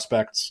quarterback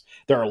prospects.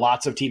 There are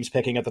lots of teams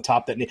picking at the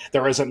top that...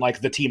 There isn't,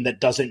 like, the team that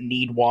doesn't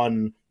need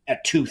one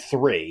at 2,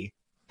 3.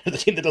 The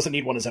team that doesn't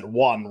need one is at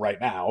 1 right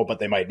now, but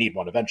they might need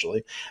one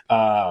eventually.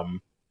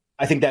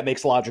 I think that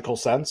makes logical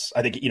sense.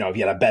 I think, if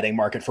you had a betting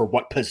market for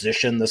what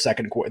position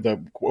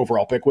the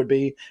overall pick would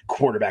be,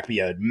 quarterback be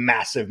a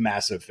massive,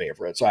 massive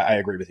favorite. So I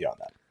agree with you on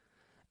that.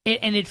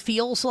 And it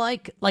feels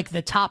like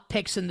the top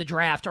picks in the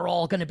draft are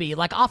all going to be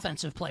like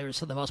offensive players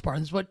for the most part.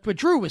 This is what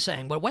Drew was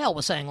saying, what Whale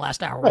was saying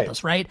last hour with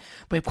us, right?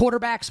 We have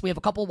quarterbacks, we have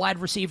a couple wide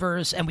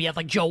receivers, and we have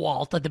like Joe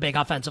Alt, like the big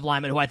offensive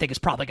lineman, who I think is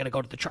probably going to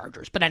go to the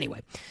Chargers. But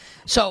anyway,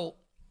 so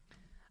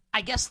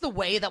I guess the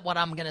way that what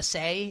I'm going to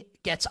say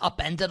gets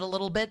upended a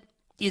little bit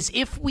is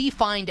if we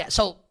find out.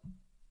 So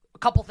a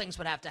couple things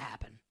would have to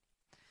happen.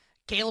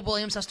 Caleb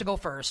Williams has to go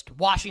first.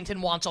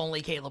 Washington wants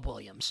only Caleb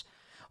Williams.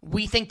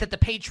 We think that the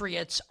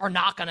Patriots are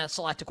not going to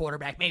select a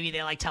quarterback. Maybe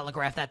they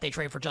telegraph that they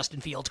trade for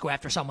Justin Fields, go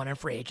after someone in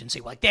free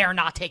agency. They're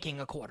not taking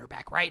a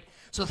quarterback, right?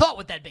 So the thought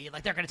would then be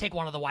they're going to take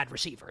one of the wide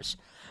receivers.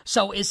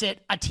 So is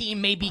it a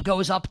team maybe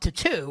goes up to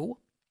 2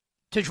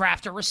 to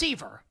draft a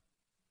receiver?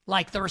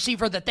 Like the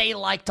receiver that they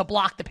like to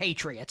block the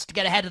Patriots, to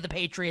get ahead of the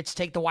Patriots,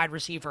 take the wide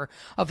receiver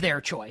of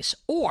their choice.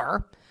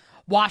 Or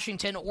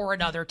Washington or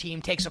another team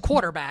takes a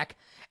quarterback,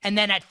 and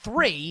then at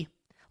 3,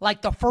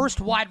 like the first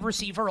wide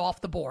receiver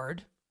off the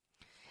board,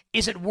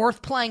 is it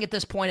worth playing at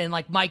this point? And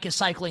Mike is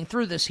cycling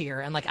through this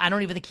here, and I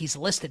don't even think he's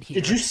listed here.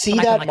 Did you see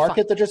that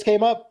market that just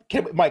came up?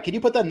 Mike, can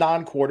you put the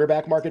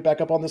non-quarterback market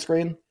back up on the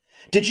screen?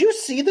 Did you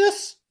see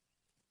this?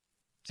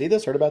 See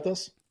this? Heard about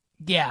this?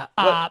 Yeah.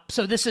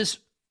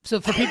 So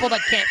for people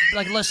that can't,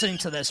 listening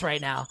to this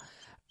right now,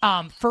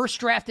 first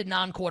drafted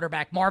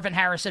non-quarterback, Marvin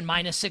Harrison,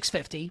 minus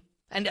 650,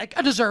 and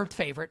a deserved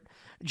favorite.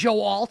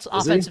 Joe Alt,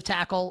 offensive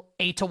tackle,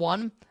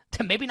 8-1.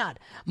 Maybe not.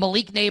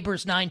 Malik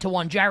Neighbors,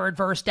 9-1. Jared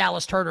Verse,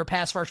 Dallas Turner,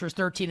 pass rushers,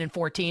 13 and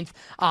 14th.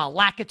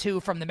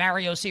 Lakitu from the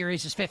Mario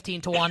series is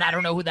 15-1. I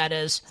don't know who that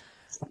is.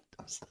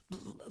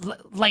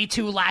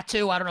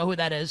 Latu, I don't know who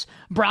that is.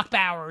 Brock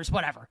Bowers,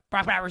 whatever.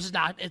 Brock Bowers is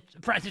not.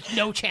 There's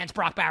no chance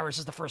Brock Bowers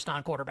is the first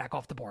non-quarterback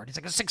off the board. He's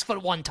like a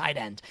 6'1" tight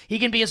end. He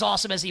can be as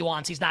awesome as he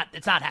wants. It's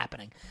not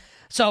happening.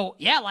 So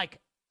yeah,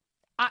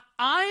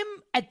 I'm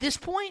at this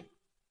point,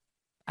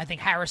 I think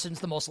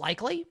Harrison's the most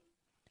likely.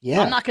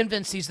 Yeah, I'm not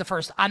convinced he's the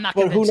first. I'm not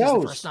convinced he's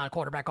the first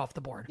non-quarterback off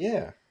the board.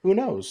 Yeah, who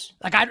knows?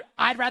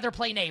 I'd rather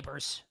play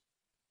Neighbors.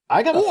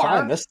 I gotta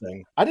find this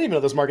thing. I didn't even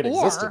know this market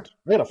existed.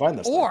 I gotta find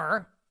this.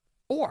 Or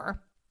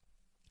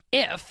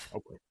if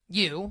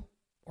you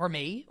or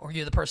me or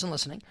you, the person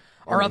listening,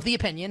 are of the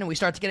opinion, and we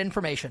start to get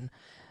information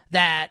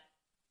that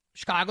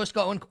Chicago's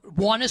going,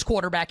 1 is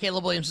quarterback,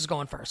 Caleb Williams is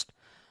going first.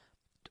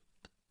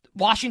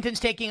 Washington's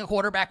taking a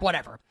quarterback,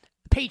 whatever.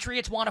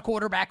 Patriots want a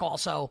quarterback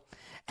also.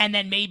 And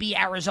then maybe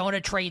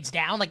Arizona trades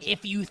down.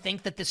 If you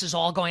think that this is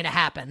all going to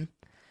happen,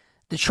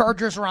 the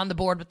Chargers are on the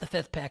board with the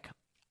 5th pick.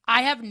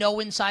 I have no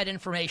inside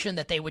information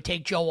that they would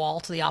take Joe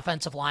Alt, the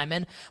offensive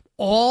lineman.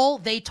 All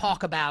they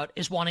talk about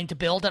is wanting to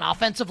build an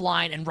offensive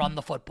line and run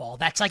the football.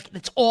 That's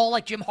all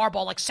Jim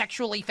Harbaugh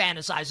sexually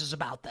fantasizes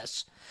about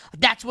this.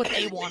 That's what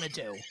they want to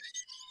do.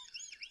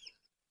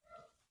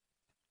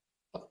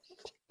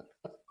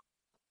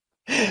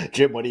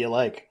 Jim, what do you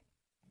like?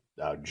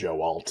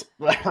 Joe Alt.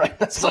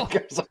 Right. So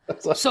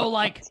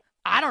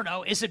I don't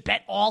know. Is it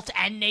bet Alt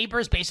and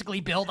Neighbors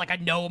basically build a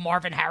no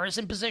Marvin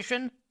Harrison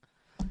position?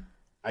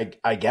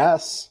 I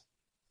guess.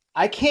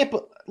 I can't,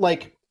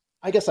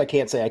 I guess I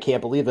can't say I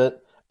can't believe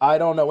it. I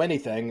don't know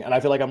anything, and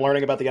I feel like I'm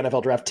learning about the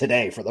NFL draft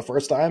today for the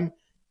first time.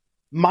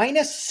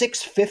 Minus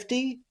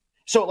 650?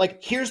 So,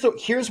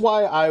 here's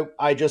why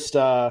I just,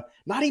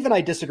 not even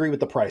I disagree with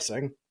the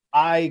pricing.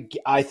 I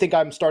think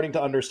I'm starting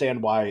to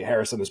understand why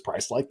Harrison is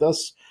priced like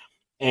this,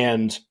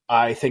 and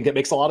I think it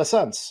makes a lot of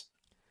sense.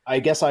 I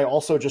guess I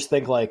also just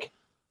think,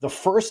 the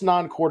first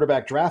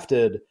non-quarterback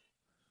drafted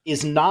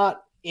is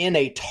not in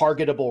a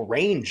targetable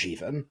range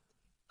even.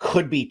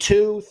 Could be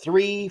 2,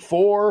 3,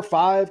 4,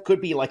 5, could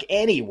be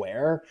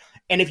anywhere.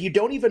 And if you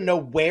don't even know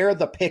where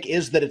the pick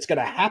is that it's going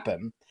to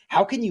happen,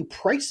 how can you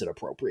price it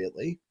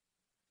appropriately?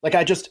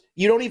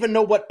 You don't even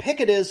know what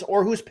pick it is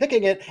or who's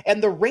picking it,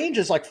 and the range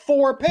is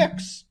 4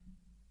 picks.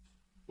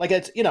 What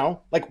is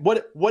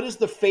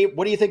the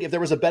what do you think if there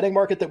was a betting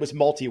market that was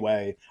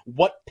multi-way,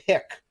 what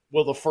pick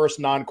will the first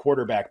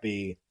non-quarterback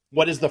be?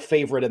 What is the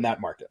favorite in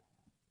that market?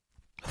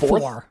 4th?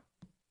 4.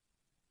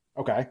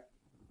 Okay.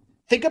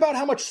 Think about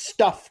how much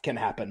stuff can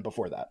happen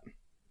before that.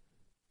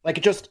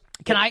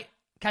 Can I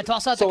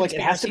toss out the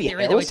conspiracy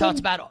theory that we talked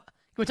about?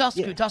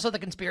 Can we toss out the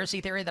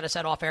conspiracy theory that I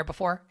said off air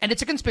before? And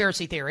it's a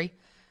conspiracy theory.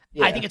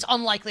 Yeah. I think it's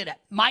unlikely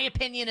my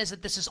opinion is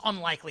that this is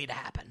unlikely to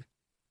happen.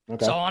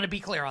 Okay. So I want to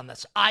be clear on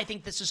this. I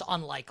think this is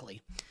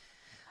unlikely.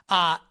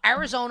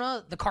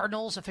 Arizona, the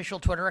Cardinals' official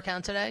Twitter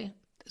account today,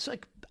 it's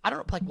I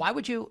don't know, why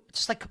would you,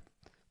 it's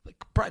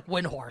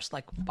Windhorst.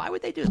 Like, why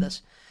would they do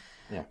this?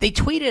 Yeah. They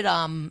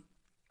tweeted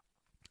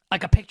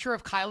like a picture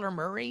of Kyler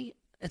Murray.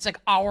 It's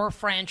like our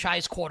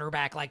franchise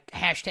quarterback, like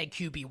hashtag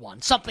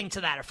QB1, something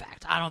to that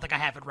effect. I don't think I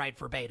have it right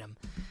verbatim.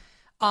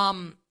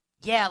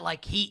 Yeah,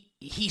 like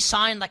he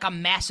signed like a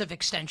massive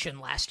extension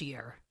last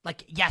year.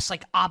 Like, yes,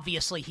 like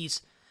obviously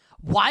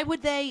why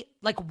would they,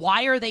 like,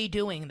 why are they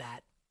doing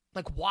that?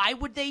 Like, why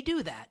would they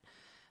do that?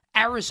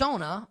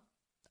 Arizona,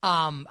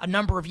 a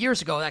number of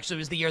years ago, actually it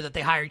was the year that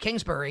they hired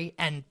Kingsbury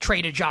and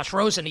traded Josh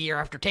Rosen a year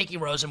after taking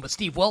Rosen with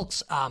Steve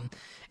Wilkes.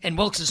 And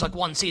Wilkes is like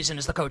one season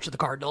as the coach of the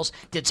Cardinals,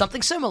 did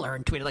something similar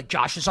and tweeted like,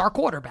 Josh is our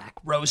quarterback.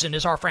 Rosen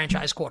is our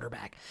franchise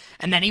quarterback.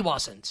 And then he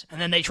wasn't. And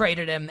then they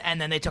traded him,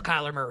 and then they took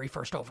Kyler Murray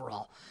first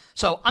overall.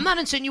 So I'm not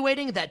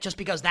insinuating that just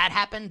because that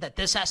happened, that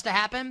this has to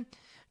happen.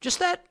 Just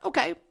that,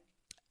 okay,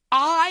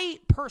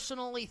 I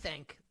personally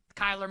think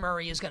Kyler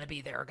Murray is going to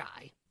be their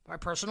guy. I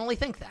personally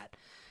think that.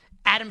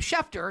 Adam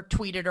Schefter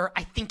tweeted, or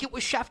I think it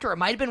was Schefter, it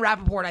might have been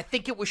Rappaport, I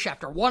think it was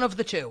Schefter, one of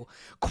the two,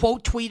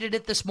 quote tweeted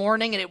it this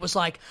morning, and it was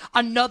like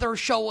another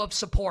show of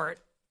support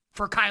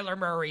for Kyler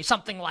Murray,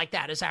 something like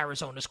that as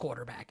Arizona's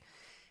quarterback.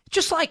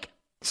 Just like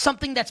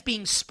something that's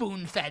being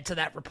spoon-fed to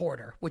that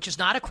reporter, which is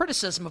not a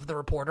criticism of the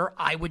reporter.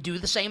 I would do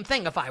the same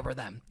thing if I were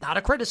them. Not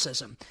a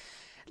criticism.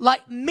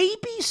 Like,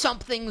 maybe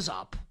something's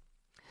up.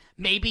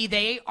 Maybe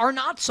they are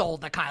not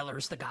sold that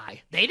Kyler's the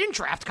guy. They didn't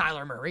draft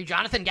Kyler Murray.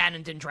 Jonathan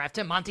Gannon didn't draft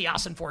him. Monty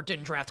Ossenfort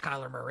didn't draft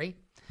Kyler Murray.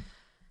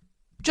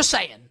 Just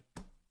saying.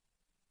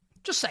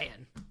 Just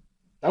saying.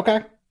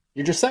 Okay.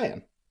 You're just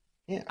saying.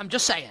 Yeah. I'm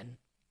just saying.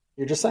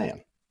 You're just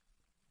saying.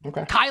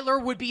 Okay.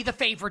 Kyler would be the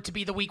favorite to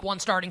be the week 1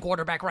 starting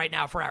quarterback right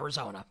now for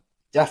Arizona.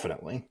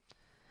 Definitely.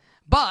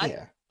 But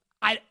yeah.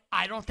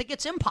 I don't think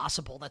it's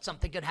impossible that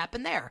something could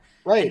happen there.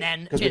 Right. And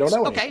then because we don't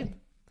know anything. Okay.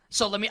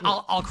 So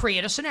I'll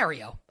create a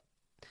scenario.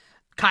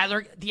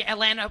 Kyler, the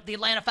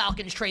Atlanta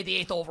Falcons trade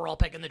the 8th overall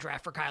pick in the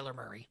draft for Kyler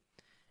Murray.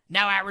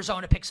 Now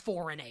Arizona picks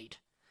 4 and 8.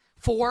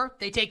 4,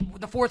 they take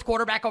the 4th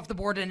quarterback off the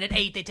board, and at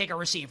 8, they take a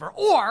receiver.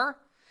 Or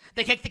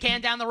they kick the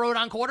can down the road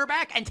on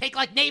quarterback and take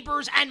like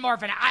Neighbors and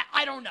Marvin.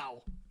 I don't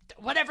know.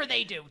 Whatever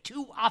they do,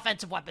 2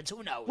 offensive weapons,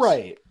 who knows?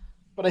 Right.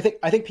 But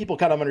I think people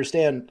kind of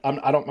understand. I'm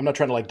not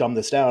trying to like dumb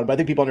this down, but I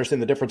think people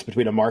understand the difference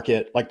between a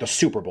market like the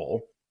Super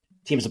Bowl.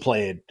 Teams have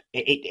played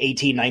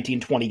 18, 19,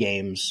 20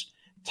 games,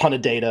 ton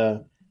of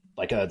data.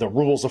 Like the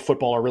rules of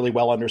football are really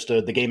well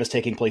understood. The game is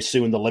taking place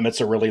soon. The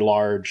limits are really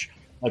large.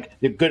 Like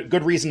the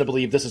good reason to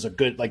believe this is a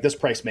good, like this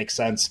price makes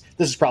sense.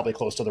 This is probably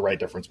close to the right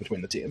difference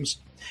between the teams.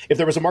 If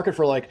there was a market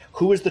for like,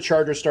 who is the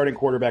Chargers starting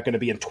quarterback going to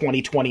be in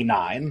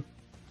 2029?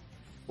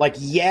 Like,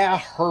 yeah,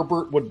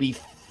 Herbert would be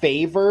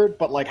favored,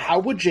 but like, how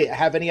would you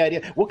have any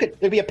idea?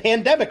 There'd be a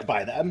pandemic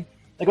by then.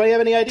 Like, why do you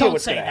have any idea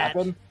what's going to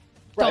happen?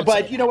 Right,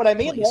 but you know what I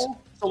mean? Though?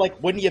 So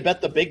like, wouldn't you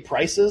bet the big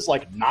prices?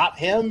 Like not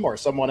him or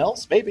someone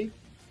else? Maybe.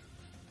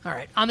 All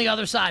right, on the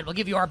other side, we'll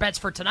give you our bets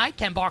for tonight.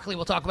 Ken Barkley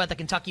will talk about the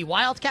Kentucky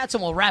Wildcats,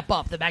 and we'll wrap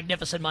up the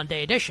magnificent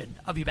Monday edition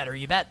of You Better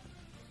You Bet.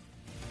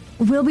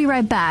 We'll be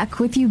right back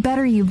with You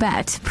Better You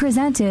Bet,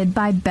 presented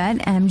by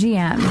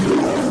BetMGM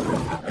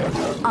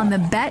on the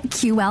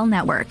BetQL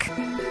network.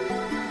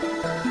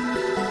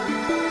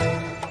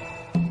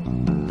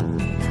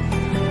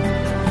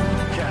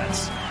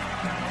 Cats.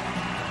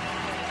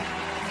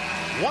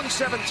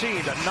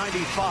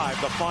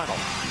 117-95, the final.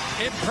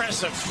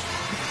 Impressive.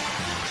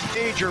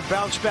 Major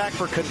bounce back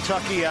for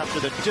Kentucky after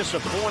the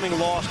disappointing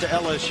loss to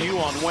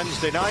LSU on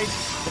Wednesday night.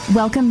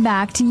 Welcome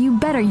back to You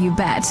Better You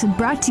Bet,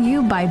 brought to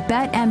you by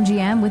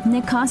BetMGM with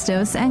Nick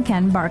Costos and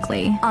Ken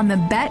Barkley on the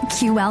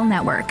BetQL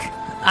network.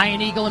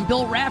 Ian Eagle and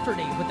Bill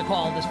Raftery with the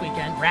call this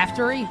weekend.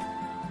 Raftery?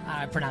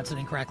 I pronounced it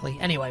incorrectly.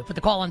 Anyway, with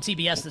the call on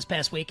CBS this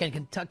past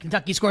weekend,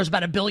 Kentucky scores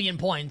about 1 billion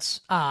points.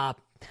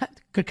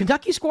 Could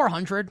Kentucky score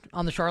 100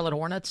 on the Charlotte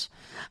Hornets?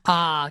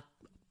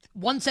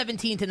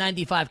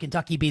 117-95,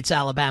 Kentucky beats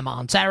Alabama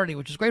on Saturday,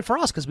 which is great for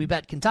us because we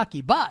bet Kentucky.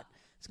 But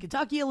is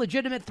Kentucky a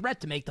legitimate threat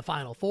to make the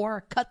Final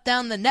Four? Cut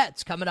down the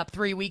nets coming up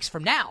 3 weeks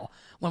from now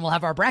when we'll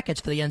have our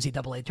brackets for the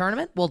NCAA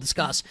tournament. We'll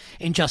discuss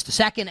in just a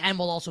second, and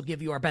we'll also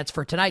give you our bets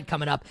for tonight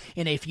coming up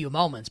in a few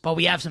moments. But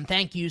we have some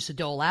thank yous to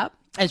dole out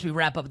as we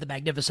wrap up the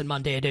magnificent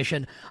Monday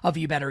edition of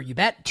You Better You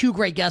Bet. 2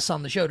 great guests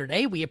on the show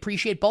today. We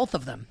appreciate both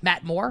of them.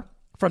 Matt Moore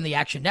from the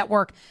Action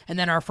Network, and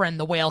then our friend,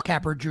 the whale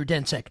capper, Drew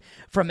Dinsick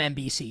from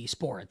NBC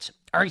Sports.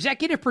 Our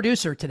executive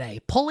producer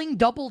today, pulling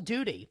double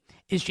duty,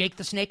 is Jake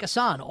the Snake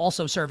Hassan,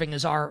 also serving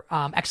as our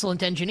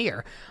excellent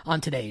engineer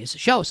on today's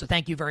show. So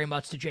thank you very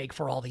much to Jake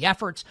for all the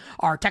efforts.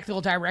 Our technical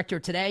director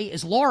today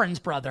is Lauren's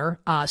brother,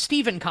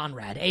 Stephen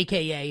Conrad,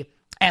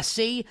 a.k.a.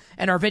 SC,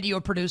 and our video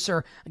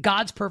producer,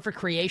 God's Perfect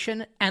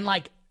Creation. And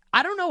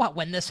I don't know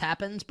when this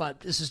happens, but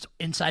this is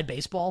inside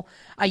baseball.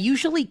 I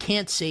usually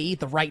can't see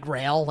the right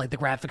rail, like the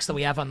graphics that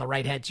we have on the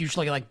right head. It's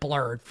usually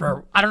blurred.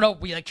 I don't know,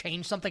 we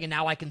changed something and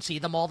now I can see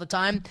them all the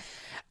time.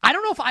 I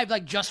don't know if I'm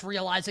like just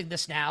realizing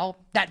this now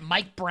that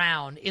Mike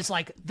Brown is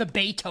like the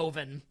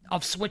Beethoven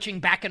of switching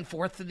back and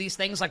forth to these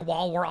things like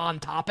while we're on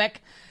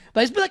topic.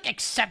 But he's been like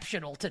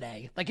exceptional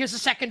today. Like here's the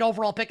second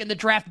overall pick in the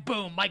draft.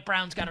 Boom, Mike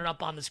Brown's got it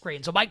up on the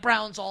screen. So Mike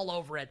Brown's all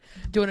over it,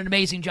 doing an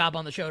amazing job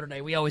on the show today.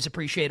 We always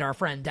appreciate our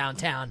friend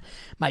downtown,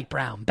 Mike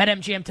Brown.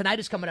 BetMGM tonight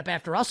is coming up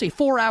after us, a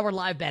 4-hour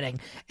live betting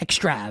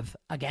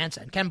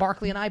extravaganza. And Ken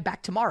Barkley and I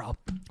back tomorrow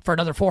for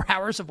another 4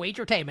 hours of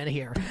wagertainment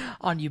here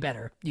on You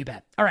Better You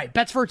Bet. All right,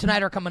 bets for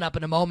tonight are coming up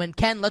in a moment.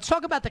 Ken, let's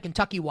talk about the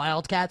Kentucky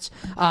Wildcats,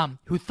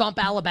 who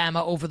thump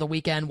Alabama over the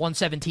weekend,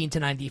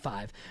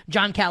 117-95.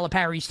 John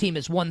Calipari's team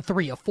is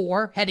 1-3 of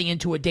 4, heading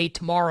into a date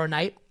tomorrow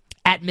night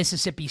at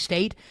Mississippi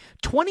State.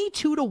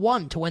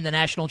 22-1 to win the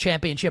national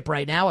championship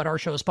right now at our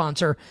show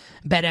sponsor,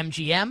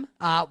 BetMGM.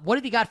 What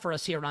have you got for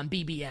us here on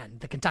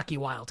BBN, the Kentucky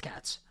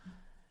Wildcats?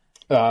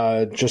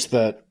 Just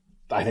that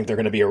I think they're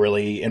going to be a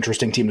really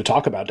interesting team to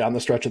talk about down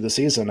the stretch of the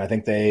season. I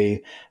think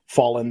they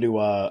fall into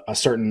a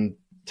certain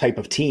type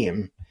of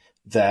team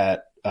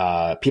that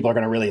people are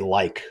going to really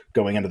like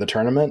going into the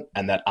tournament,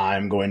 and that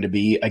I'm going to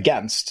be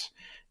against.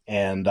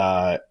 And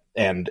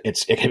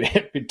it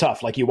can be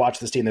tough. Like you watch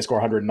this team, they score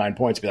 109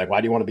 points, be like,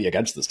 why do you want to be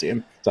against this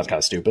team? Sounds kind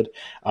of stupid.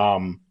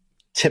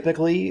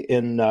 Typically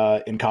in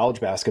college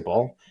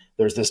basketball,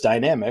 there's this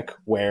dynamic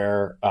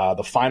where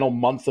the final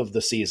month of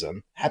the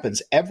season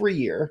happens every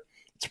year.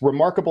 It's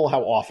remarkable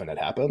how often it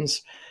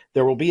happens.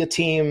 There will be a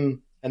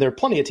team, and there are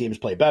plenty of teams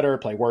play better,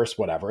 play worse,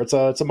 whatever. It's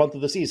a month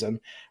of the season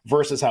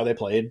versus how they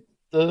played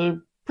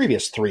the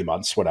previous 3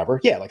 months,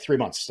 whatever. Yeah, like 3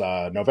 months.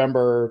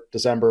 November,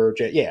 December,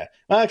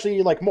 well,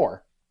 actually, like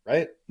more.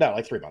 Right? No,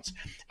 like 3 months.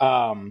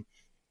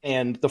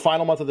 And the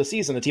final month of the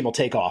season, the team will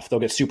take off. They'll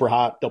get super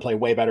hot. They'll play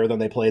way better than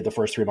they played the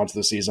first 3 months of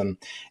the season.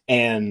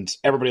 And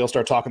everybody will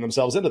start talking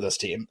themselves into this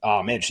team.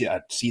 Man, did you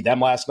see them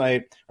last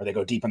night? Or they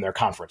go deep in their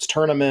conference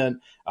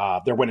tournament.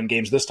 They're winning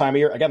games this time of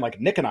year. Again, like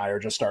Nick and I are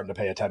just starting to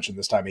pay attention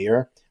this time of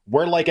year.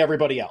 We're like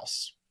everybody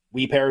else.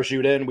 We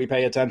parachute in, we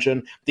pay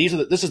attention.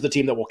 This is the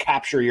team that will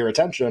capture your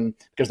attention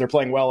because they're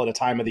playing well at a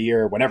time of the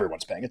year when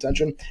everyone's paying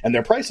attention, and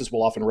their prices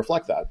will often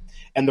reflect that.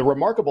 And the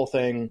remarkable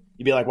thing,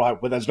 you'd be like, well,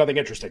 there's nothing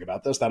interesting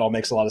about this. That all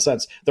makes a lot of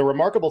sense. The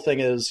remarkable thing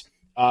is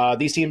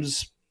these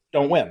teams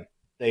don't win.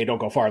 They don't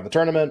go far in the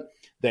tournament.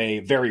 They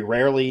very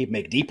rarely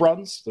make deep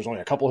runs. There's only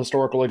a couple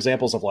historical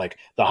examples of like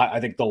I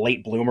think the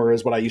late bloomer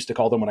is what I used to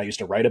call them when I used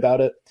to write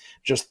about it.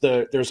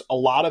 There's a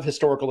lot of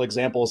historical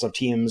examples of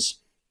teams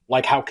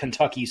like how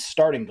Kentucky's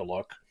starting to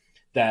look,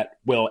 that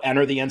will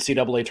enter the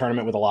NCAA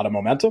tournament with a lot of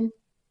momentum.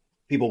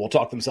 People will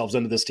talk themselves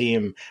into this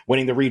team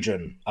winning the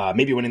region,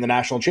 maybe winning the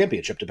national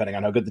championship, depending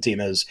on how good the team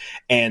is.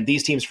 And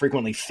these teams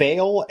frequently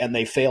fail, and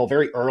they fail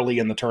very early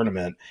in the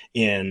tournament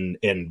in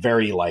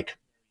very like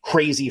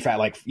crazy fat,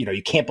 like,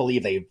 you can't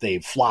believe they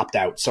flopped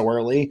out so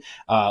early.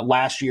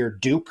 Last year,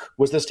 Duke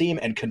was this team,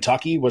 and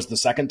Kentucky was the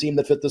second team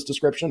that fit this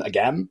description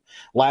again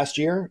last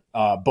year.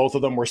 Both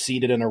of them were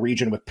seeded in a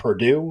region with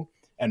Purdue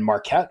and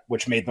Marquette,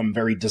 which made them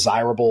very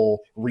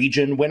desirable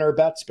region winner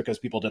bets because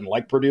people didn't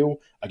like Purdue,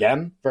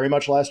 again, very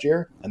much last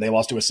year, and they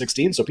lost to a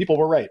 16, so people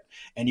were right.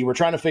 And you were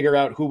trying to figure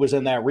out who was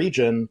in that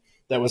region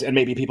and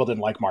maybe people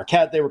didn't like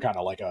Marquette. They were kind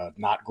of like a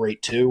not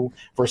great 2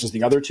 versus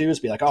the other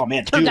 2s. Be like, oh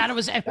man, turned out it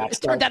was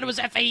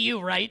FAU,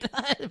 right?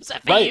 It was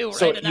FAU, right?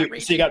 So, in that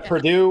region. So you got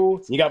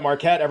Purdue, you got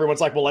Marquette. Everyone's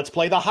like, well, let's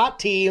play the hot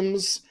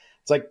teams.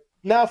 It's like,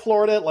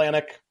 Florida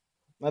Atlantic.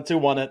 That's who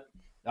won it.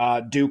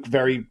 Duke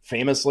very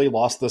famously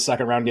lost the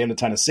second round game to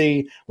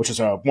Tennessee, which is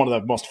one of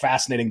the most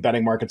fascinating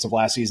betting markets of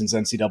last season's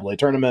NCAA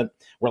tournament,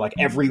 where like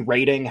every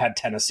rating had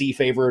Tennessee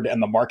favored and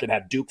the market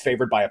had Duke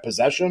favored by a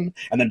possession.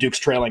 And then Duke's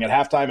trailing at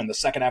halftime, and the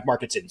second half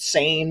market's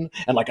insane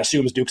and like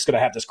assumes Duke's going to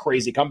have this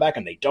crazy comeback,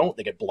 and they don't.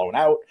 They get blown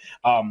out.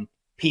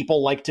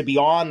 People like to be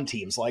on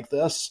teams like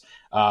this.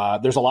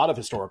 There's a lot of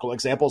historical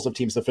examples of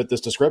teams that fit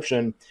this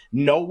description.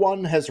 No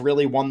one has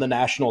really won the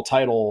national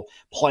title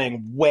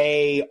playing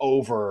way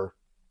over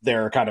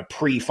their kind of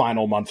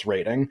pre-final month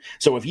rating.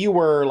 So if you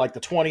were like the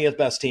 20th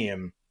best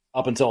team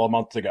up until a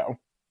month ago,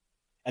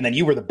 and then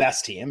you were the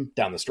best team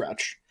down the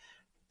stretch,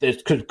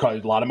 it could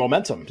cause a lot of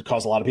momentum, to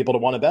cause a lot of people to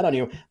want to bet on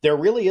you. There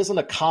really isn't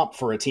a comp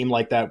for a team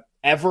like that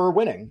ever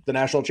winning the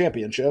national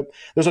championship.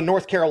 There's a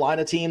North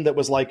Carolina team that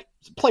was like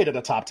played at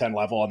a top 10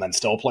 level and then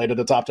still played at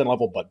a top 10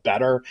 level, but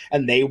better,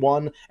 and they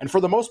won. And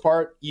for the most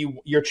part,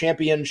 your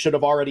champion should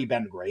have already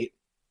been great.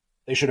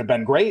 They should have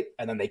been great,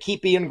 and then they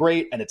keep being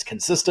great, and it's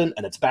consistent,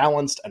 and it's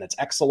balanced, and it's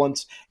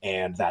excellent,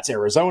 and that's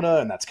Arizona,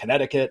 and that's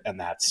Connecticut, and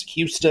that's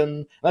Houston.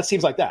 And that's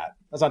teams like that.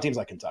 That's not teams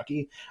like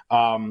Kentucky.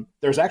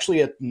 There's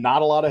actually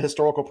not a lot of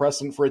historical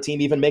precedent for a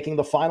team even making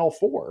the Final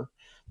Four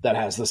that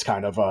has this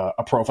kind of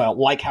a profile,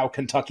 like how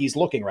Kentucky's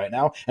looking right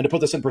now. And to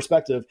put this in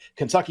perspective,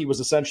 Kentucky was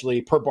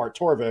essentially, per Bart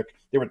Torvik,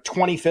 they were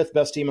 25th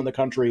best team in the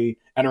country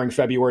entering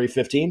February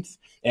 15th.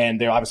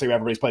 And they obviously,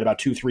 everybody's played about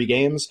 2-3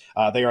 games.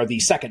 They are the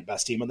second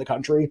best team in the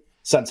country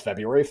since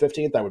February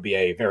 15th. That would be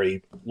a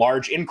very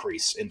large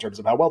increase in terms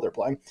of how well they're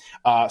playing.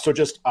 So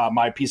just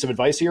my piece of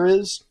advice here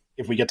is,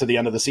 if we get to the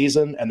end of the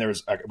season and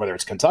there's whether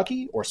it's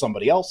Kentucky or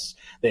somebody else,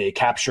 they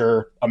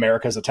capture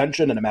America's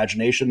attention and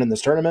imagination in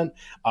this tournament,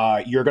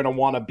 you're going to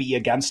want to be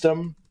against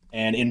them.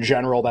 And in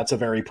general, that's a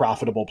very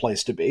profitable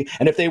place to be.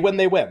 And if they win,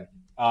 they win.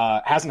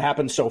 Hasn't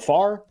happened so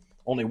far.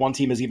 Only one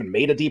team has even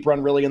made a deep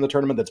run really in the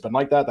tournament that's been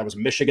like that. That was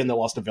Michigan that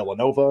lost to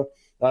Villanova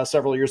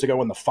several years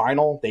ago in the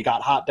final. They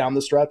got hot down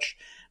the stretch.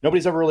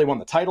 Nobody's ever really won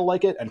the title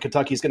like it, and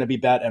Kentucky's going to be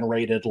bet and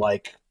rated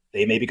like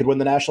they maybe could win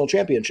the national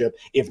championship.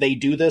 If they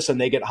do this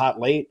and they get hot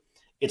late,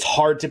 it's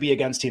hard to be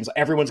against teams.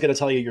 Everyone's going to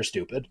tell you you're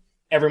stupid.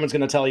 Everyone's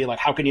going to tell you, like,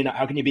 how can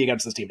you be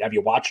against this team? Have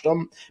you watched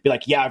them? Be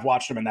like, yeah, I've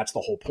watched them, and that's the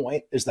whole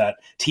point, is that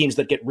teams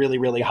that get really,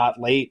 really hot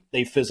late,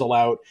 they fizzle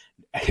out.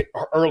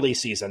 Early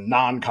season,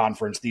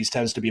 non-conference, these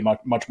tends to be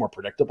much more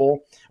predictable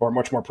or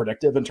much more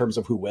predictive in terms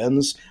of who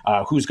wins,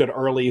 who's good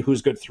early,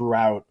 who's good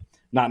throughout,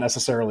 not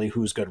necessarily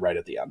who's good right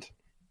at the end.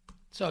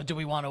 So do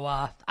we want to,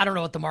 I don't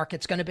know what the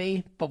market's going to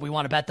be, but we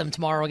want to bet them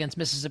tomorrow against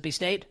Mississippi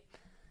State?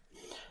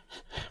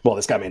 Well,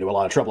 this got me into a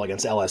lot of trouble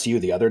against LSU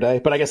the other day,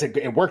 but I guess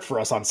it worked for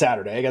us on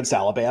Saturday against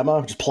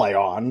Alabama. Just play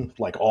on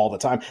like all the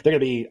time. They're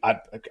going to be.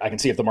 I can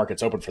see if the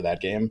market's open for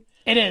that game.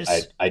 It is.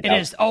 It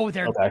is. Oh,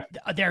 they're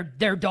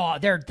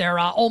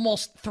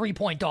almost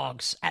 3-point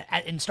dogs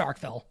in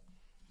Starkville.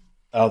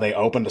 Oh, they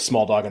opened a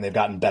small dog and they've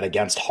gotten bet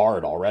against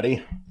hard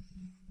already.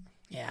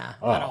 Yeah,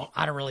 oh.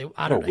 I don't really.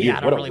 What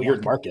a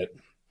weird market.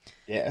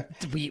 Yeah,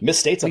 Miss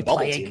State's a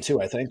bubble team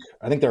too. I think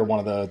they're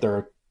one of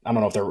the. I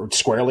don't know if they're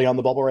squarely on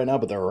the bubble right now,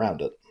 but they're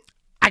around it.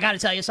 I got to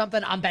tell you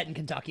something. I'm betting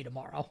Kentucky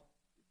tomorrow.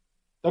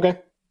 Okay.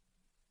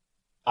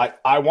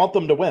 I want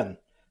them to win.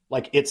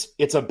 Like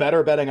it's a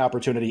better betting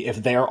opportunity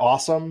if they're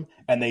awesome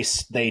and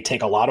they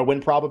take a lot of win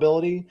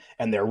probability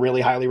and they're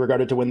really highly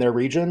regarded to win their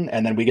region,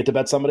 and then we get to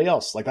bet somebody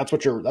else. Like that's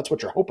what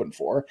you're hoping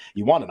for.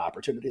 You want an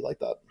opportunity like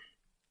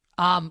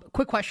that.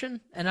 Quick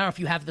question, and I don't know if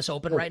you have this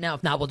open right now.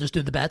 If not, we'll just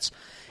do the bets.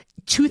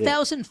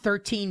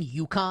 2013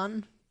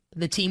 UConn.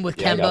 The team with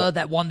Kemba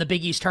that won the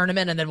Big East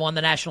tournament and then won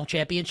the national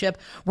championship.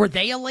 Were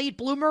they a late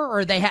bloomer,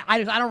 or they?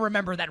 I don't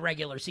remember that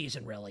regular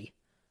season really.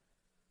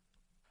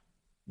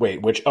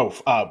 Wait, which?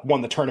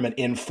 Won the tournament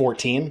in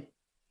 14?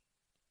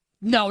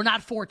 No,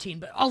 not 14,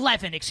 but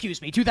 11.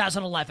 Excuse me,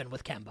 2011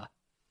 with Kemba.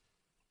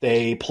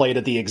 They played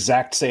at the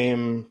exact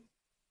same,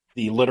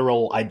 the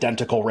literal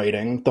identical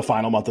rating the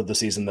final month of the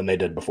season than they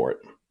did before it.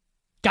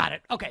 Got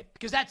it. Okay,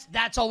 because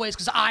that's always,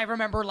 because I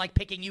remember like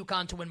picking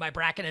UConn to win my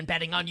bracket and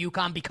betting on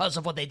UConn because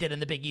of what they did in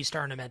the Big East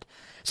tournament.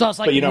 So I was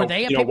like, were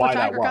they a paper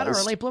tiger kind or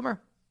a late bloomer?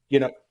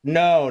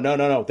 No.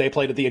 They literally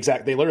played at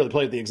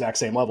the exact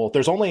same level.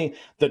 There's only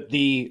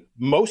the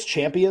most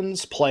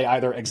champions play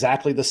either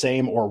exactly the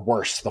same or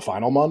worse the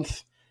final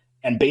month,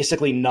 and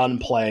basically none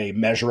play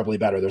measurably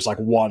better. There's like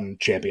one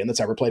champion that's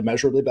ever played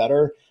measurably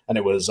better, and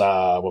it was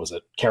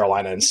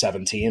Carolina in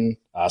 17.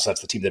 So that's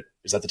the team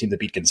that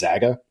beat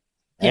Gonzaga.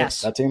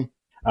 Yes, that team.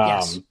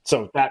 Yes.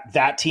 So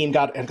that team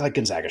got, and like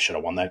Gonzaga should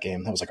have won that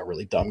game. That was like a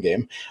really dumb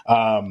game.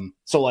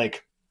 So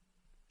like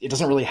it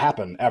doesn't really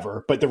happen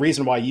ever. But the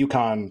reason why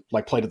UConn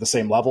like played at the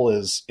same level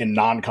is in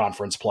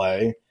non-conference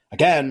play.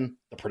 Again,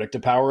 the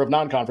predictive power of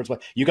non-conference play.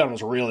 UConn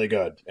was really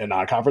good in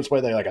non-conference play.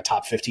 They're like a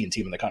top 15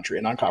 team in the country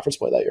in non-conference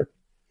play that year.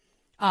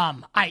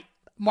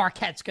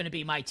 Marquette's going to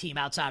be my team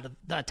outside of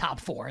the top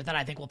 4 that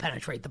I think will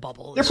penetrate the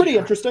bubble. They're pretty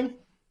interesting.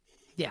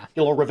 Yeah. A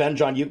little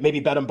revenge on you. Maybe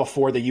bet them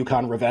before the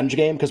UConn revenge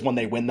game, because when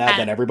they win that,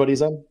 then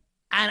everybody's in.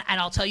 And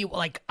I'll tell you,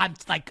 like I'm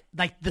like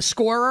the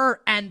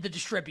scorer and the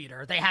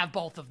distributor, they have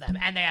both of them,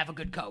 and they have a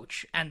good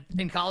coach. And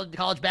in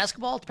college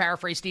basketball, to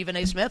paraphrase Stephen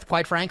A. Smith,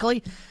 quite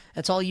frankly,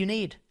 that's all you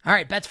need. All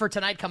right, bets for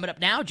tonight coming up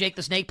now. Jake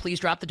the Snake, please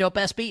drop the dope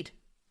ass beat.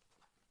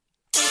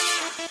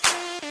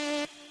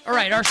 All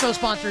right, our show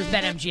sponsor is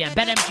BetMGM.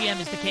 BetMGM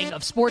is the king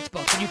of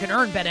sportsbooks, and you can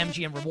earn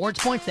BetMGM rewards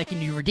points that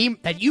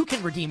you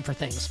can redeem for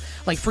things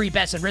like free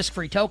bets and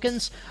risk-free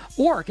tokens,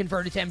 or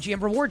converted to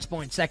MGM rewards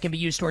points that can be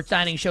used towards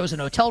dining, shows,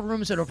 and hotel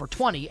rooms at over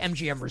 20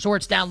 MGM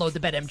resorts. Download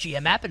the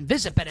BetMGM app and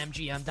visit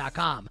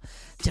BetMGM.com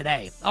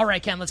today. All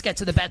right, Ken, let's get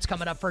to the bets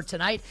coming up for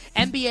tonight.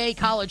 NBA,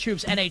 college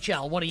hoops,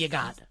 NHL. What do you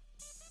got?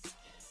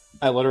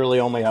 I literally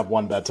only have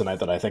one bet tonight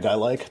that I think I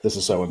like. This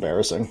is so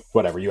embarrassing.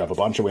 Whatever, you have a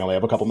bunch and we only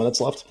have a couple minutes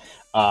left.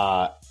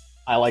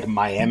 I like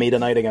Miami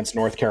tonight against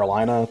North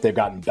Carolina. They've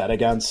gotten bet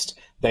against.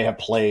 They have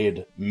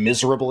played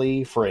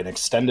miserably for an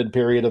extended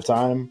period of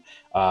time.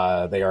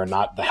 They are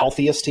not the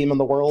healthiest team in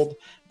the world,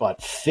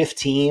 but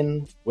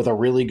 15 with a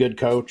really good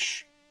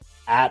coach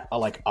at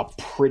a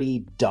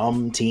pretty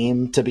dumb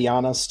team, to be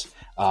honest,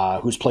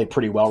 who's played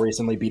pretty well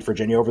recently, beat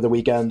Virginia over the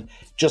weekend.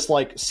 Just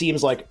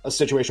seems like a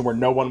situation where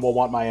no one will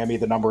want Miami.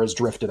 The number has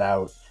drifted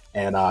out,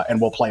 and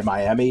we'll play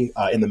Miami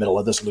in the middle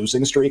of this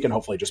losing streak and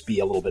hopefully just be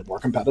a little bit more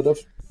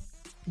competitive.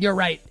 You're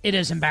right. It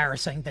is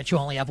embarrassing that you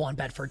only have one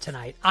bet for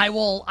tonight. I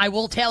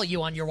will tail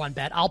you on your one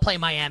bet. I'll play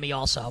Miami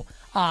also.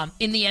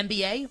 In the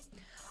NBA,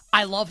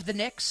 I love the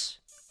Knicks.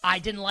 I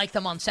didn't like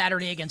them on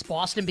Saturday against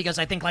Boston because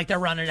I think they're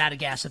running out of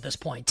gas at this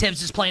point.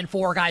 Tibbs is playing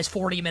 4 guys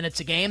 40 minutes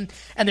a game,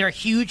 and they're a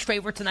huge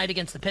favorite tonight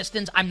against the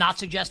Pistons. I'm not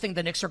suggesting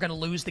the Knicks are going to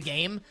lose the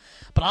game,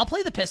 but I'll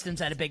play the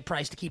Pistons at a big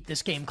price to keep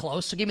this game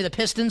close. So give me the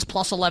Pistons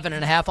plus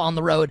 11.5 on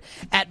the road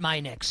at my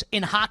Knicks.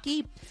 In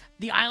hockey,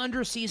 the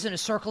Islanders season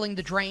is circling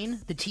the drain.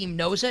 The team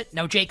knows it.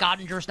 Now, Jake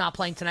Ottinger's not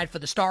playing tonight for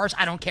the Stars.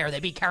 I don't care.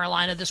 They beat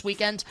Carolina this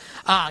weekend.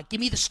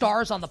 Give me the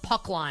Stars on the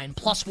puck line,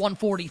 plus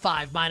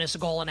 145, minus a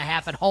goal and a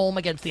half at home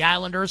against the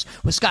Islanders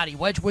with Scotty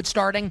Wedgwood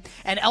starting.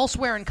 And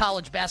elsewhere in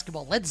college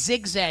basketball, let's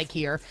zigzag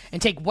here and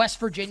take West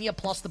Virginia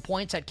plus the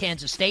points at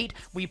Kansas State.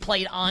 We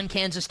played on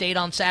Kansas State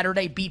on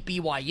Saturday, beat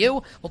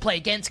BYU. We'll play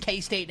against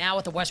K-State now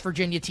with the West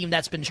Virginia team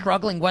that's been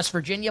struggling. West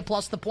Virginia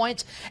plus the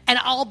points. And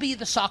I'll be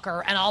the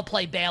sucker, and I'll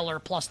play Baylor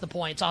plus the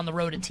points on the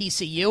road at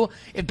TCU.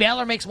 If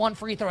Baylor makes one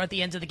free throw at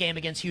the end of the game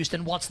against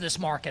Houston, what's this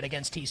market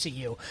against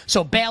TCU?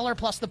 So Baylor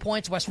plus the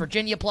points, West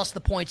Virginia plus the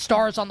points,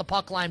 Stars on the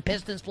puck line,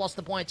 Pistons plus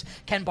the points,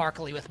 Ken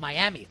Barkley with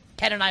Miami.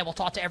 Ken and I will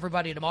talk to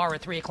everybody tomorrow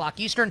at 3 o'clock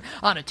Eastern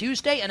on a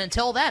Tuesday, and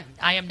until then,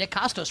 I am Nick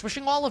Costos,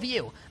 wishing all of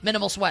you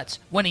minimal sweats,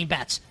 winning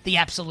bets, the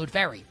absolute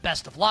very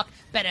best of luck.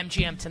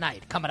 BetMGM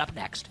tonight, coming up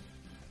next.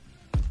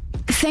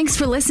 Thanks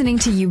for listening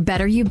to You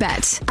Better You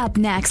Bet. Up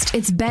next,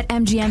 it's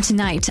BetMGM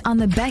Tonight on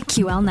the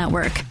BetQL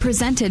Network,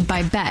 presented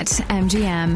by BetMGM.